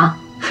了啊！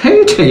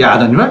嘿，这丫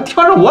头，你说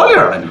挑着我理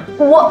了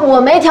你？我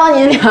没挑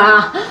您理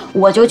啊，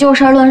我就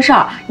事儿论事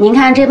儿。您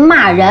看这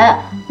骂人、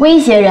威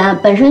胁人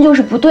本身就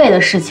是不对的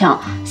事情，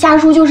夏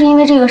叔就是因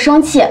为这个生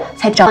气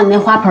才找你那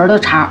花盆的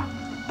茬。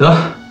得，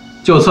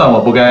就算我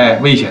不该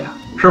威胁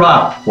他，是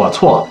吧？我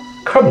错了。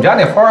可是我们家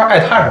那花碍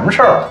他什么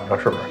事儿了？你说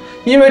是不是？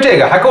因为这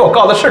个还给我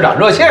告到市长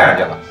热线上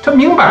去了，这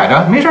明摆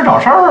着没事找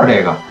事儿啊！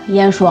这个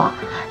严叔，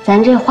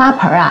咱这花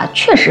盆啊，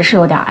确实是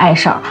有点碍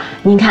事儿。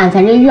您看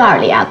咱这院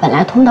里啊，本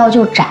来通道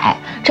就窄，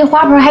这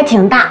花盆还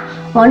挺大，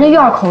往这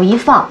院口一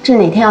放，这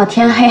哪天要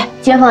天黑，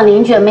街坊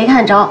邻居没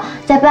看着，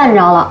再绊着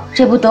了，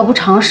这不得不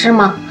偿失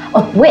吗？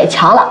哦，我也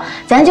瞧了，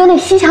咱就那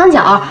西墙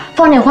角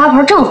放这花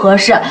盆正合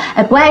适，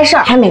哎，不碍事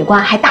儿，还美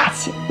观，还大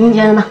气，您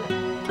觉得呢？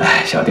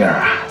哎，小弟儿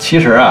啊，其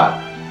实啊，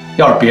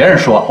要是别人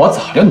说，我早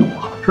就挪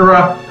了，是不是？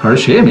可是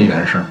谁也没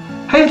原声。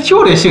嘿，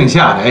就这姓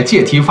夏的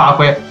借题发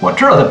挥，我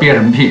知道他憋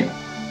什么屁，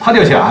他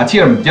就想啊，借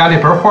着我们家这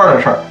盆花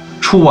的事儿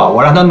出啊，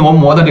我让他挪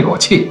磨的这口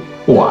气，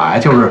我啊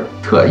就是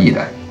特意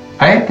的，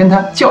哎，跟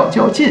他较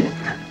劲。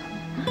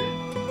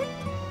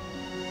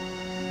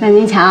那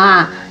您瞧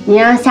啊，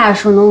您让夏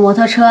叔挪摩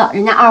托车，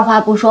人家二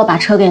话不说把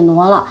车给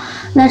挪了。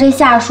那这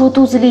夏叔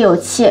肚子里有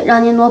气，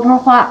让您挪盆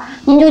花，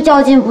您就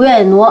较劲不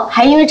愿意挪，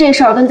还因为这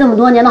事儿跟这么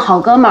多年的好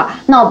哥们儿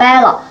闹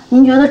掰了，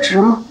您觉得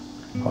值吗？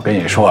我跟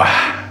你说啊，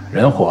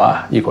人活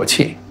啊一口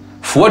气，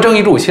佛争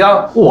一炷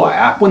香，我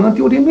呀不能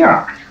丢这面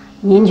儿。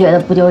您觉得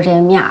不丢这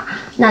面儿？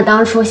那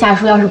当初夏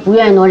叔要是不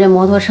愿意挪这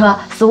摩托车，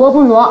死活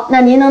不挪，那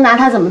您能拿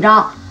他怎么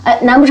着？哎，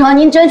难不成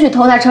您真去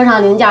偷他车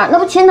上零件，那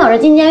不亲等着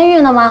进监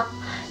狱呢吗？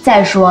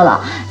再说了，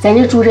咱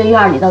这住这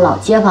院里的老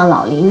街坊、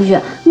老邻居，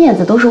面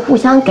子都是互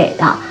相给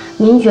的。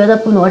您觉得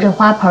不挪这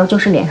花盆就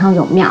是脸上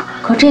有面儿，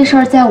可这事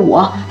儿在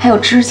我还有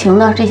知情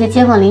的这些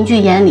街坊邻居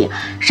眼里，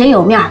谁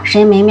有面儿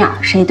谁没面儿，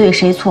谁对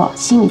谁错，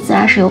心里自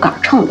然是有杆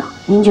秤的。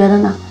您觉得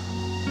呢？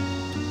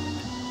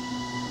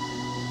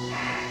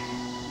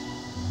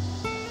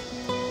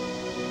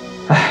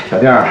哎，小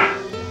弟儿，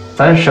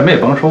咱什么也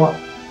甭说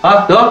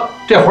啊，得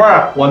这花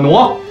啊我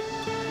挪。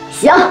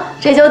行，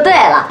这就对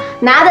了，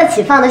拿得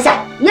起放得下，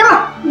爷们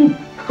儿。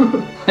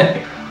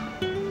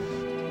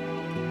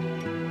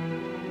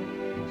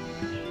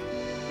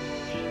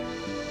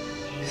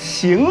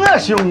行啊，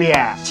兄弟，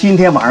今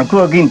天晚上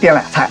哥给你点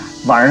俩菜，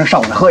晚上上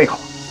我那喝一口。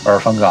不是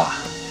峰哥，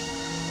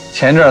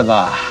前阵子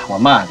我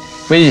骂你、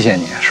威胁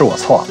你是我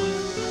错了，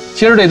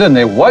今儿这顿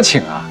得我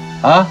请啊！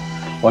啊，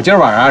我今儿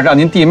晚上让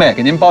您弟妹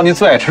给您包您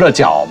最爱吃的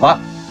饺子，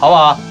好不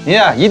好？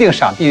您啊一定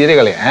赏弟弟这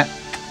个脸。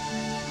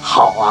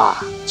好啊，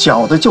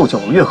饺子就酒，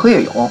越喝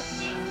越有。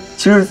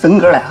今儿咱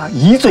哥俩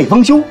一醉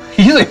方休，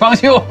一醉方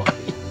休。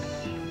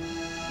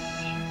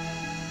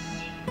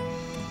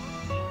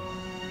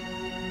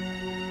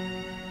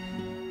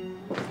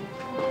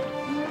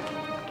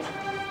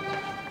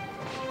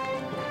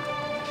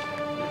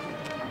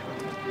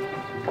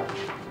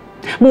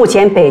目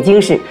前，北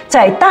京市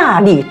在大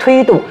力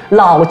推动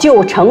老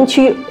旧城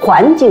区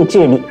环境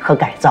治理和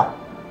改造，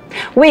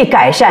为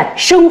改善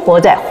生活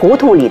在胡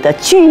同里的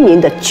居民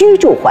的居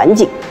住环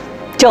境，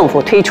政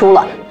府推出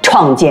了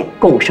创建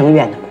共生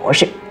院的模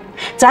式。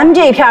咱们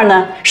这片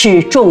呢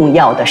是重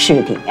要的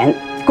试点，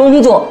工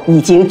作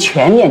已经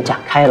全面展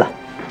开了，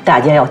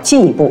大家要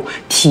进一步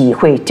体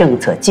会政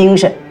策精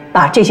神，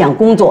把这项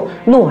工作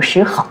落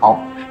实好，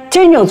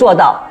真正做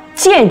到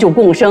建筑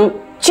共生、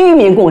居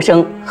民共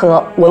生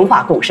和文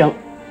化共生。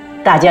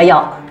大家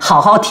要好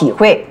好体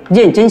会，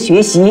认真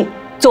学习，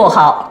做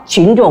好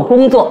群众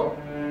工作。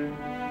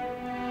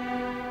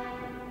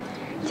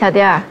小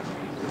弟儿，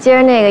今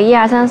儿那个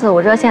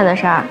12345热线的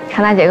事儿，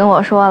常大姐跟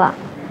我说了，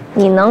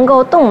你能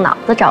够动脑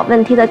子找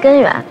问题的根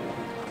源。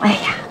哎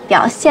呀，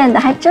表现的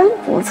还真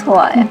不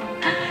错呀。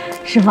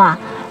师傅啊，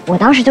我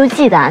当时就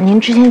记得您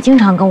之前经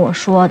常跟我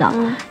说的，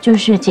就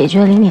是解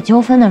决邻里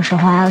纠纷的时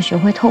候，要学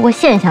会透过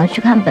现象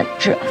去看本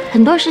质。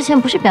很多事情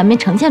不是表面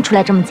呈现出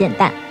来这么简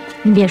单。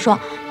您别说，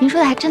您说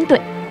的还真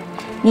对。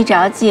你只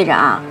要记着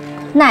啊，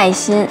耐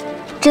心、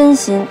真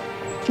心、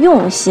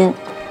用心、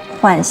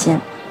换心，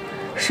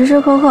时时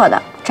刻刻的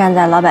站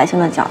在老百姓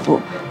的角度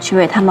去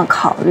为他们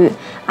考虑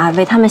啊，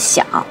为他们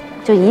想，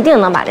就一定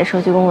能把这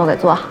社区工作给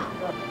做好。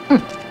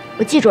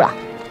我记住了，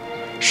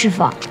师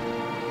傅。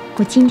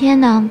我今天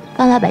呢，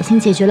帮老百姓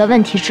解决了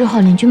问题之后，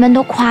邻居们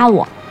都夸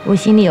我，我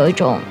心里有一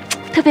种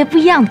特别不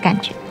一样的感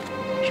觉。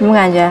什么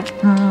感觉？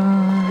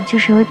就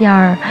是有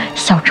点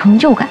小成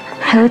就感，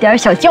还有点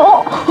小骄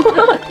傲，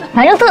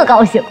反正特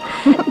高兴。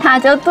那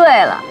就对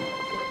了。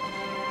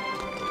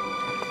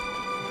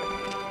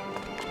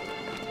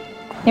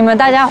你们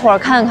大家伙儿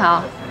看看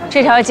啊，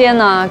这条街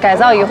呢，改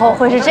造以后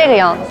会是这个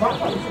样子。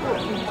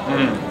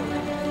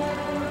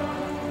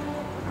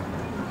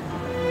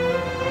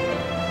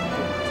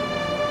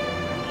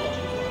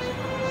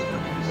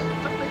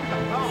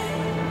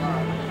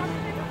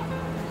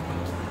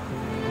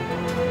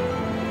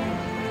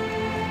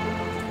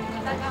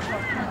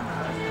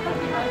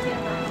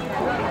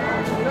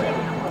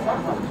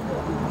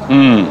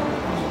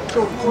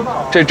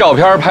这照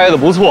片拍得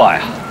不错呀，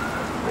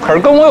可是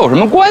跟我有什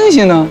么关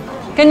系呢？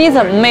跟你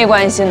怎么没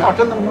关系呢？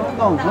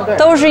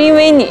都是因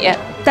为你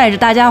带着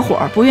大家伙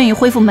儿不愿意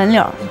恢复门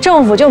脸，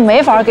政府就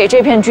没法给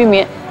这片居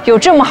民有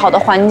这么好的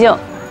环境。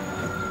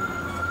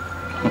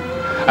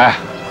哎，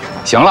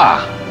行了，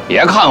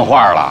别看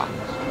画了，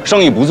生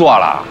意不做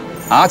了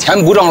啊，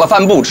钱不挣了，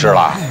饭不吃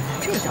了。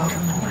这叫什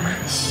么玩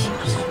意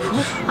说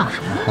话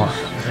什么话？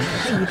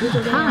一直就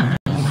看着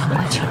你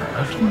花钱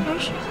了，真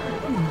是。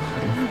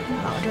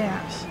老这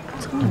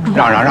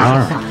样，让。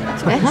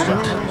哎，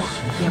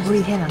也不是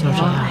一天两天，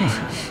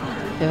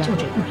就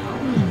这样。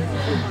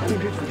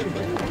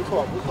不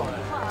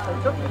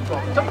错，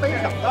真没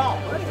想到，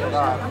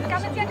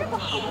干的简直不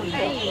好。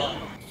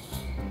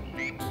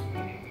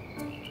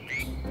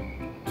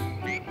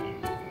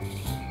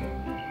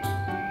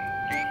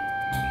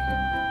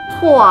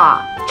嚯，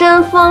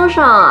真丰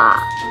盛啊！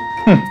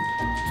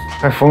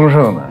还丰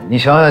盛呢！你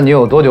想想，你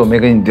有多久没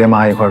跟你爹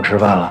妈一块吃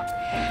饭了？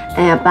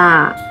哎呀，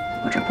爸，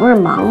我这不是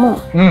忙吗？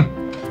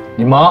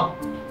你忙，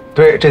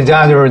对，这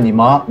家就是你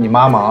忙，你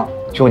妈忙，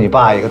就你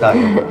爸一个大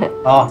人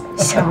啊！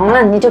行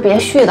了，你就别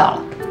絮叨了，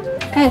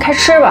赶紧开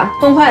吃吧，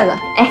动筷子。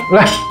哎，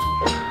来，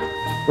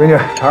闺女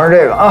尝尝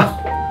这个啊！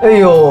哎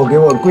呦，给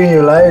我闺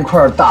女来一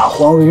块大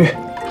黄鱼。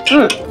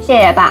谢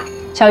谢爸。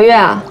小月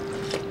啊，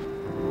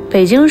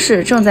北京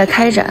市正在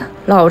开展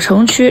老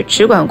城区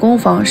直管公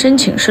房申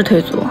请式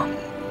退租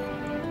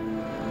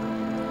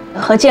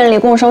和建立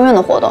共生院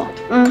的活动。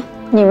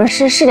你们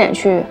是试点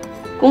区域，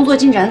工作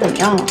进展怎么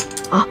样了？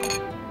啊，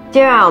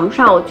今儿啊，我们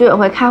上午居委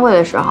会开会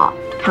的时候，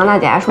常大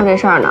姐还说这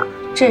事儿呢。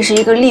这是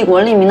一个利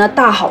国利民的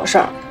大好事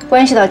儿，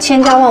关系到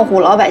千家万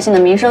户老百姓的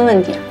民生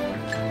问题。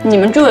你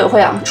们居委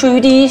会啊，处于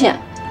第一线，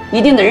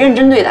一定得认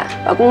真对待，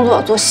把工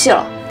作做细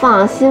了。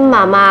放心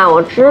吧，妈，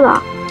我知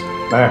道。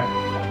哎，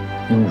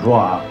你说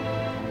啊，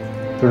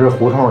就这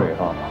胡同里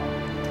头，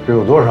这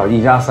有多少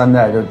一家三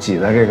代就挤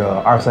在这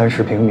个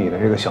20-30平米的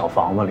这个小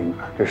房子里面，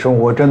这生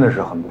活真的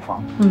是很不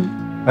方便。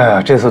哎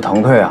呀，这次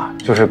腾退啊，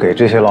就是给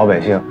这些老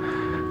百姓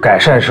改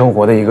善生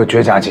活的一个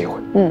绝佳机会。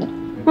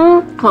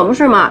可不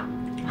是嘛，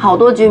好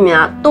多居民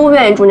啊都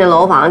愿意住那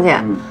楼房去。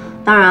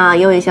当然啊，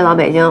也有一些老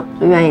北京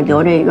就愿意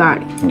留这院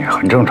里，也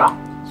很正常。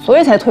所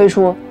以才推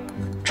出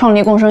创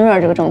立共生院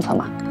这个政策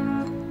嘛。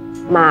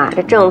妈，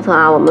这政策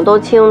啊，我们都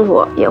清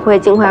楚，也会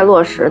尽快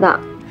落实的。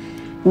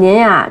您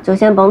呀，就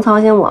先甭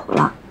操心我们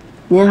了，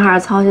您还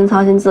是操心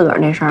自个儿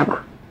那事儿吧。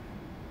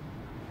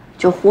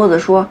就豁子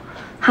说，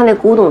他那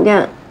古董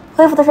店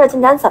恢复的事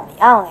进展怎么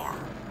样了呀？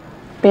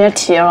别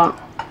提了，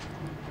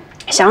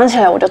想起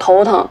来我就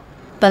头疼。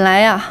本来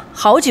呀，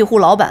好几户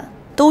老板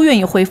都愿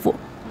意恢复，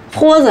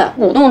豁子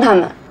鼓动他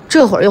们，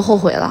这会儿又后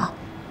悔了。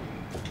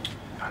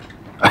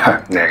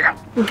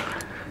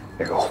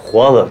那个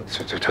活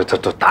子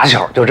这打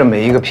小就这么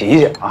一个脾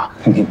气啊，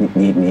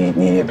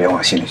你也别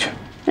往心里去。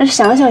那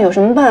想想有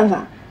什么办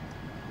法，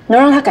能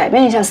让他改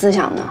变一下思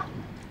想呢？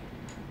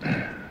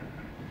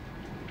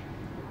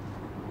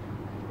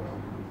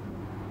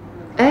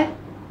哎，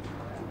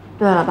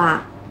对了，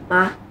爸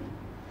妈，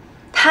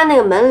他那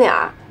个门脸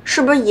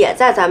是不是也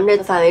在咱们这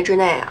个范围之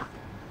内啊？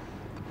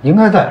应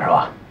该在是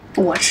吧？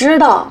我知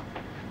道，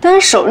但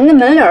是守着那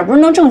门脸不是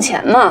能挣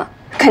钱吗？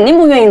肯定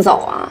不愿意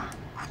走啊。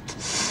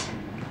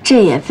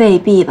这也未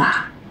必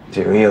吧？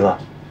几个意思？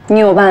你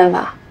有办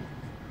法？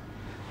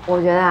我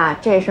觉得啊，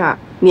这事儿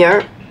明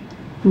儿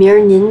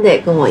您得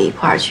跟我一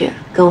块儿去，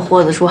跟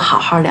豁子叔好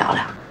好聊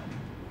聊。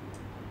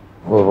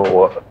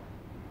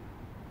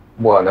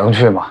我能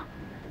去吗？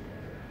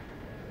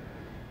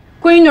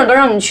闺女都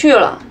让你去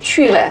了，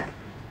去呗。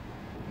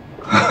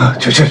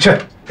去，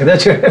给他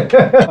去。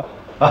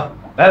啊，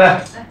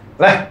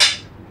来，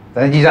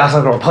咱一家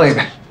三口碰一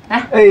杯。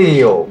来，哎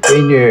呦，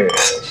闺女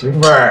媳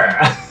妇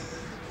儿。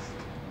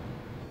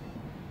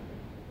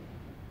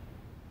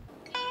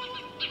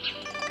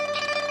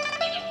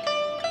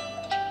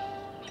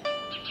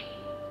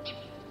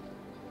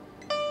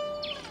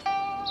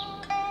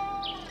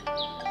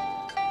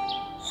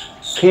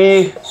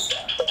嘿，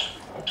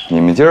你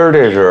们今儿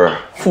这是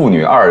父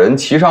女2人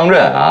齐上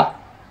阵啊！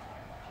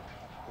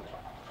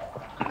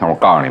那我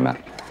告诉你们，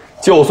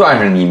就算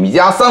是你们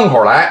家3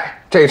口来，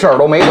这事儿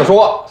都没得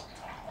说。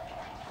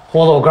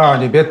活子，我告诉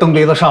你，别蹬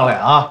鼻子上脸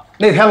啊！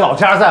那天老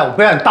家在，我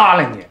不愿意搭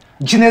理你。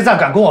你今天再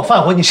敢跟我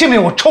犯浑，你信不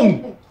信我抽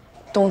你？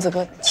东子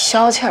哥，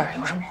消气儿，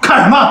有什么？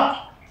看什么？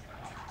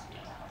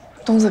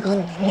东子哥，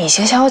你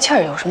先消消气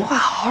儿，有什么话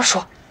好好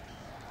说。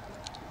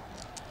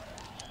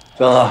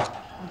娟子，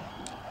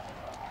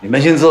你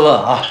扪心自问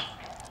啊，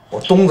我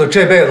东子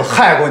这辈子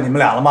害过你们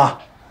俩了吗？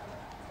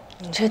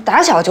你这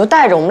打小就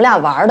带着我们俩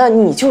玩的，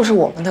你就是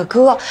我们的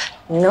哥，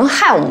你能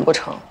害我们不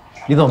成？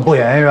你怎么不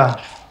言语啊？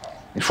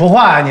你说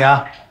话呀你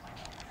啊！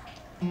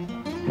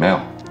没有。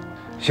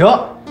行，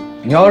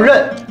你要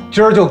认，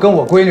今儿就跟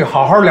我闺女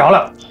好好聊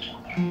聊。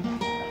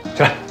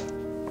起来。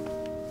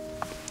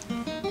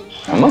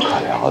什么可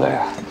聊的呀？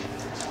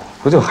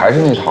不就还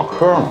是那套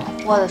嗑吗？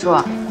豁子叔，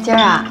今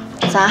儿啊，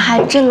咱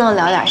还真能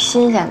聊点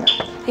新鲜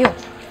的。哟，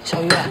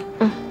小月，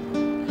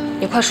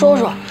你快说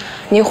说，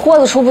你豁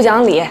子叔不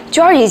讲理，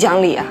娟儿一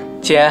讲理啊？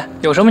姐，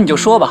有什么你就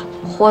说吧。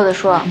豁子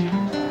叔，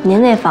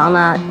您那房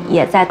呢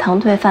也在腾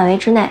退范围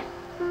之内。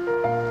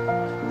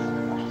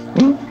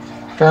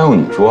真有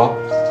你说，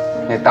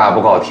那大布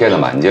告贴的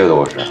满街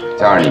都是，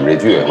加上你们这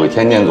居委会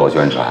天天做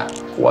宣传，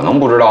我能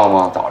不知道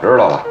吗？早知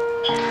道了。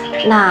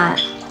那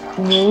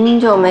您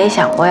就没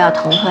想过要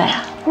腾退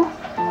啊？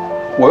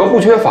我又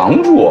不缺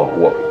房住，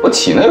我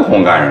起那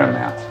哄干什么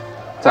呀？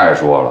再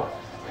说了，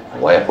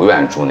我也不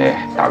愿意住那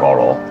大高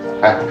楼。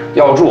哎，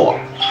要住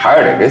还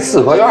是得这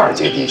4合院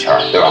接地气儿，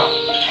对吧？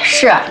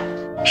是，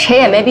谁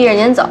也没逼着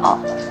您走。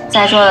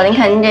再说了，您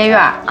看您这院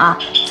啊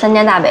，3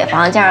间大北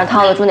房，加上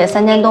涛子住那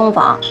3间东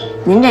房，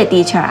您这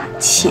地气儿啊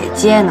且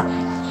接呢。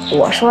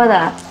我说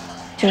的，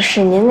就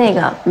是您那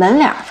个门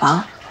脸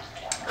房。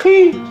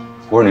嘿，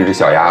不是你这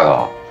小丫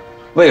头，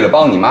为了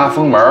帮你妈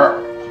封门，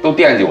都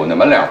惦记我那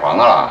门脸房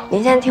的了。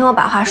您先听我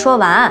把话说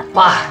完。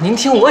爸，您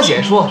听我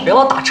姐说，别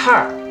老打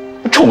岔。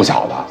臭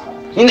小子，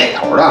你哪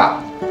头的？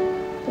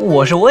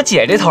我是我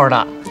姐这头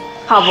的。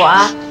靠谱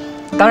啊？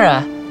当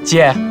然，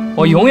姐，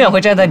我永远会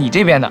站在你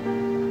这边的。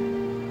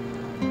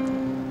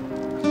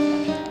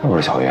不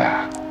是小月，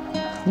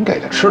你给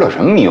他吃了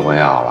什么迷魂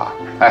药了？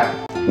哎，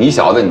你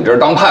小子，你这是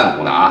当叛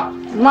徒呢啊？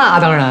那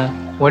当然，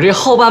我这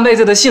后半辈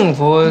子的幸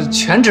福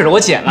全指着我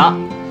姐呢。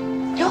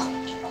哟，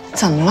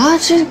怎么了？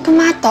这跟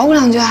妈捣鼓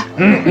两句？啊，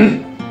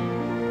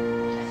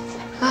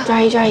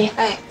娟姨，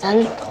哎，咱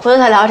回头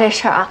再聊这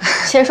事儿啊。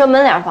先说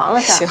门脸房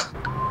的事儿。行。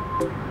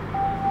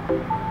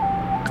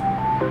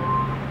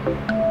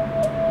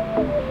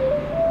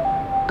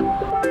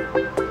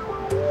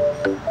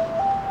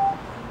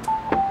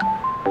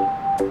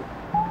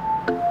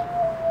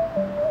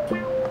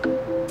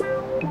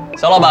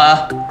小老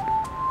板，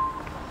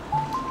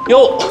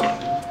哟，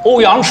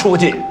欧阳书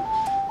记，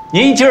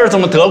您今儿怎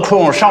么得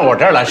空上我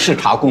这儿来视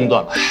察工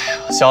作了？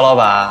肖老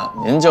板，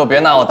您就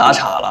别拿我打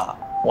岔了。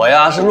我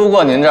呀是路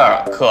过您这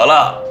儿，渴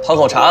了，讨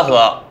口茶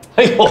喝。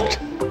哎呦，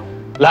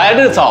来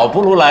得早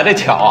不如来得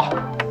巧啊！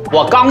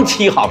我刚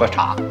沏好的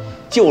茶，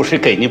就是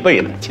给您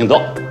备的，请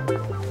坐。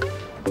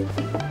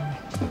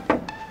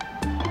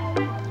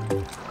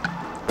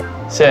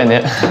谢谢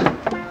您。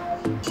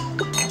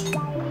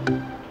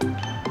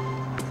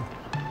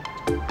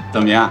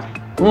怎么样？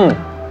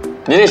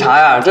您这茶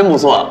呀真不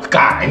错，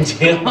感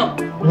情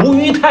吴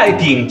裕泰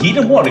顶级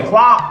的茉莉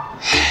花，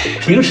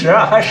平时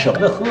啊还舍不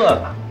得喝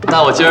呢。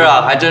那我今儿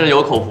啊还真是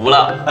有口福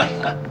了。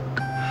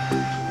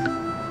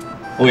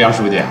欧阳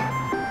书记，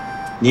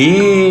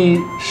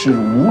您是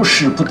无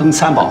事不登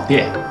三宝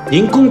殿，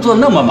您工作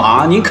那么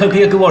忙，您可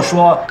别跟我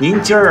说您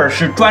今儿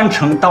是专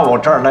程到我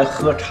这儿来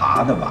喝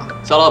茶的吧？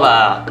肖老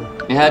板，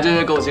您还真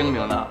是够精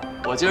明的。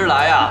我今儿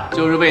来呀，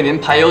就是为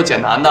您排忧解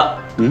难的。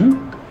嗯，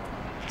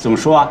怎么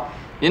说啊？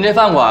您这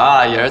饭馆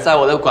啊，也是在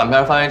我的管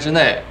片范围之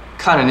内。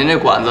看着您这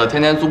馆子天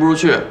天租不出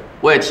去，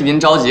我也替您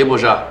着急，不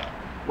是？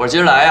我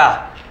今儿来呀，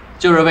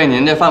就是为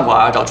您这饭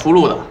馆找出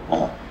路的。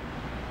哦，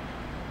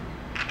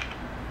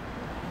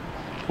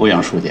欧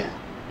阳书记，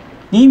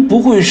您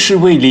不会是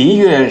为林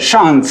月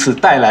上次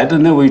带来的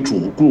那位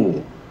主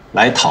顾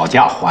来讨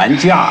价还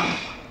价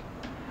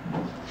呢？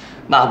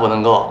那不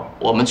能够，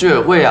我们居委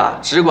会啊，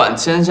只管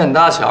牵线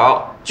搭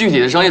桥，具体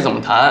的生意怎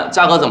么谈，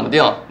价格怎么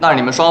定，那是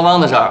你们双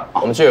方的事儿，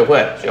我们居委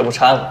会绝不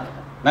掺和。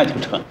那就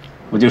成。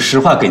我就实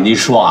话跟您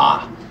说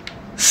啊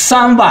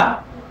，3万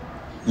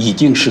已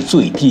经是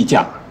最低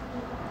价，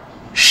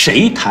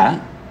谁谈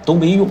都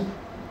没用。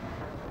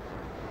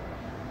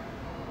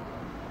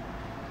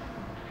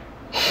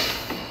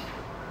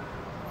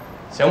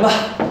行吧，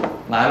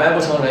买卖不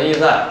成仁义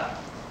在。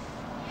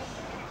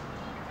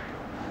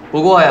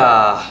不过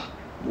呀，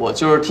我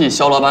就是替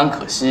肖老板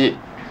可惜。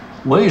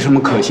为什么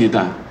可惜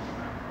的？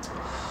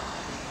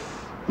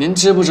您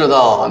知不知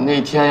道那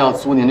天要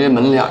租您这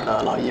门脸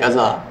的老爷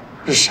子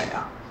是谁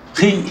啊？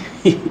嘿，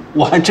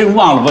我还真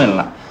忘了问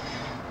了，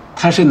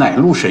他是哪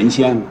路神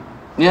仙呢？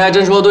您还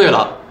真说对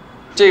了，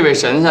这位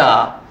神仙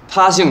啊，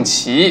他姓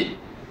齐。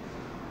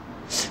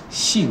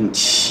姓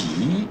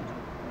齐。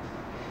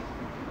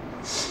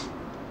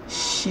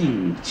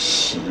姓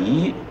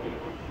齐。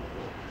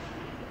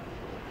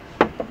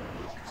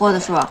郭子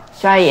叔、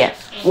娟姨，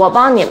我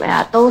帮你们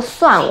呀都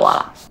算过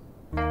了，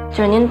就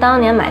是您当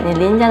年买那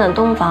邻间的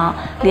东房，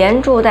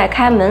连住带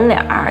开门脸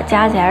儿，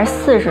加起来是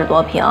40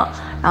多平。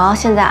然后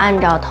现在按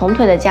照腾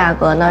退的价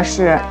格呢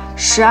是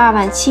12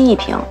万7一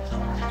平，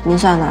您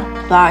算算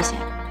多少钱？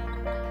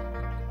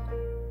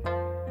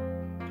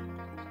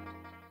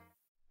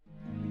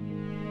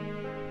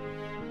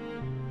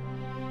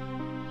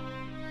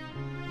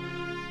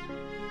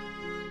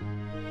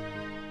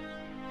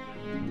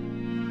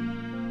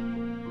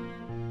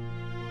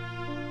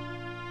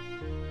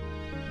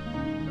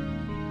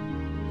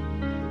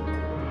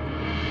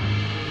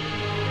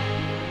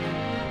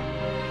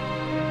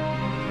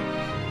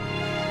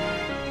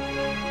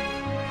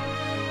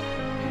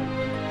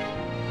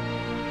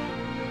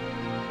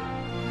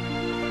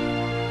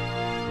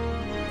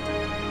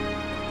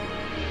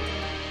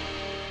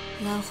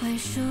老槐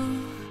树，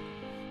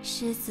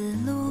十字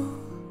路，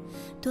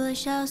多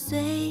少岁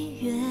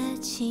月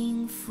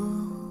轻浮，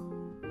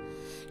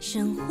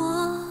生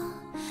活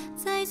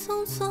在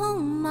匆匆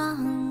忙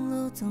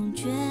碌，总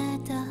觉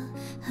得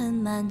很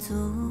满足。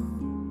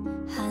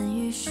寒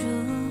雨疏，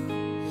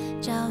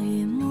朝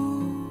雨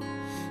暮，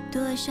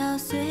多少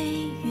岁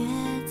月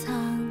仓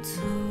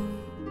促，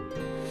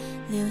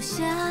留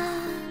下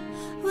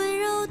温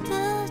柔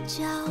的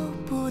脚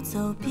步，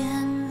走遍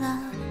了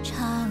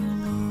长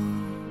路。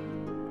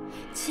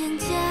渐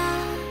渐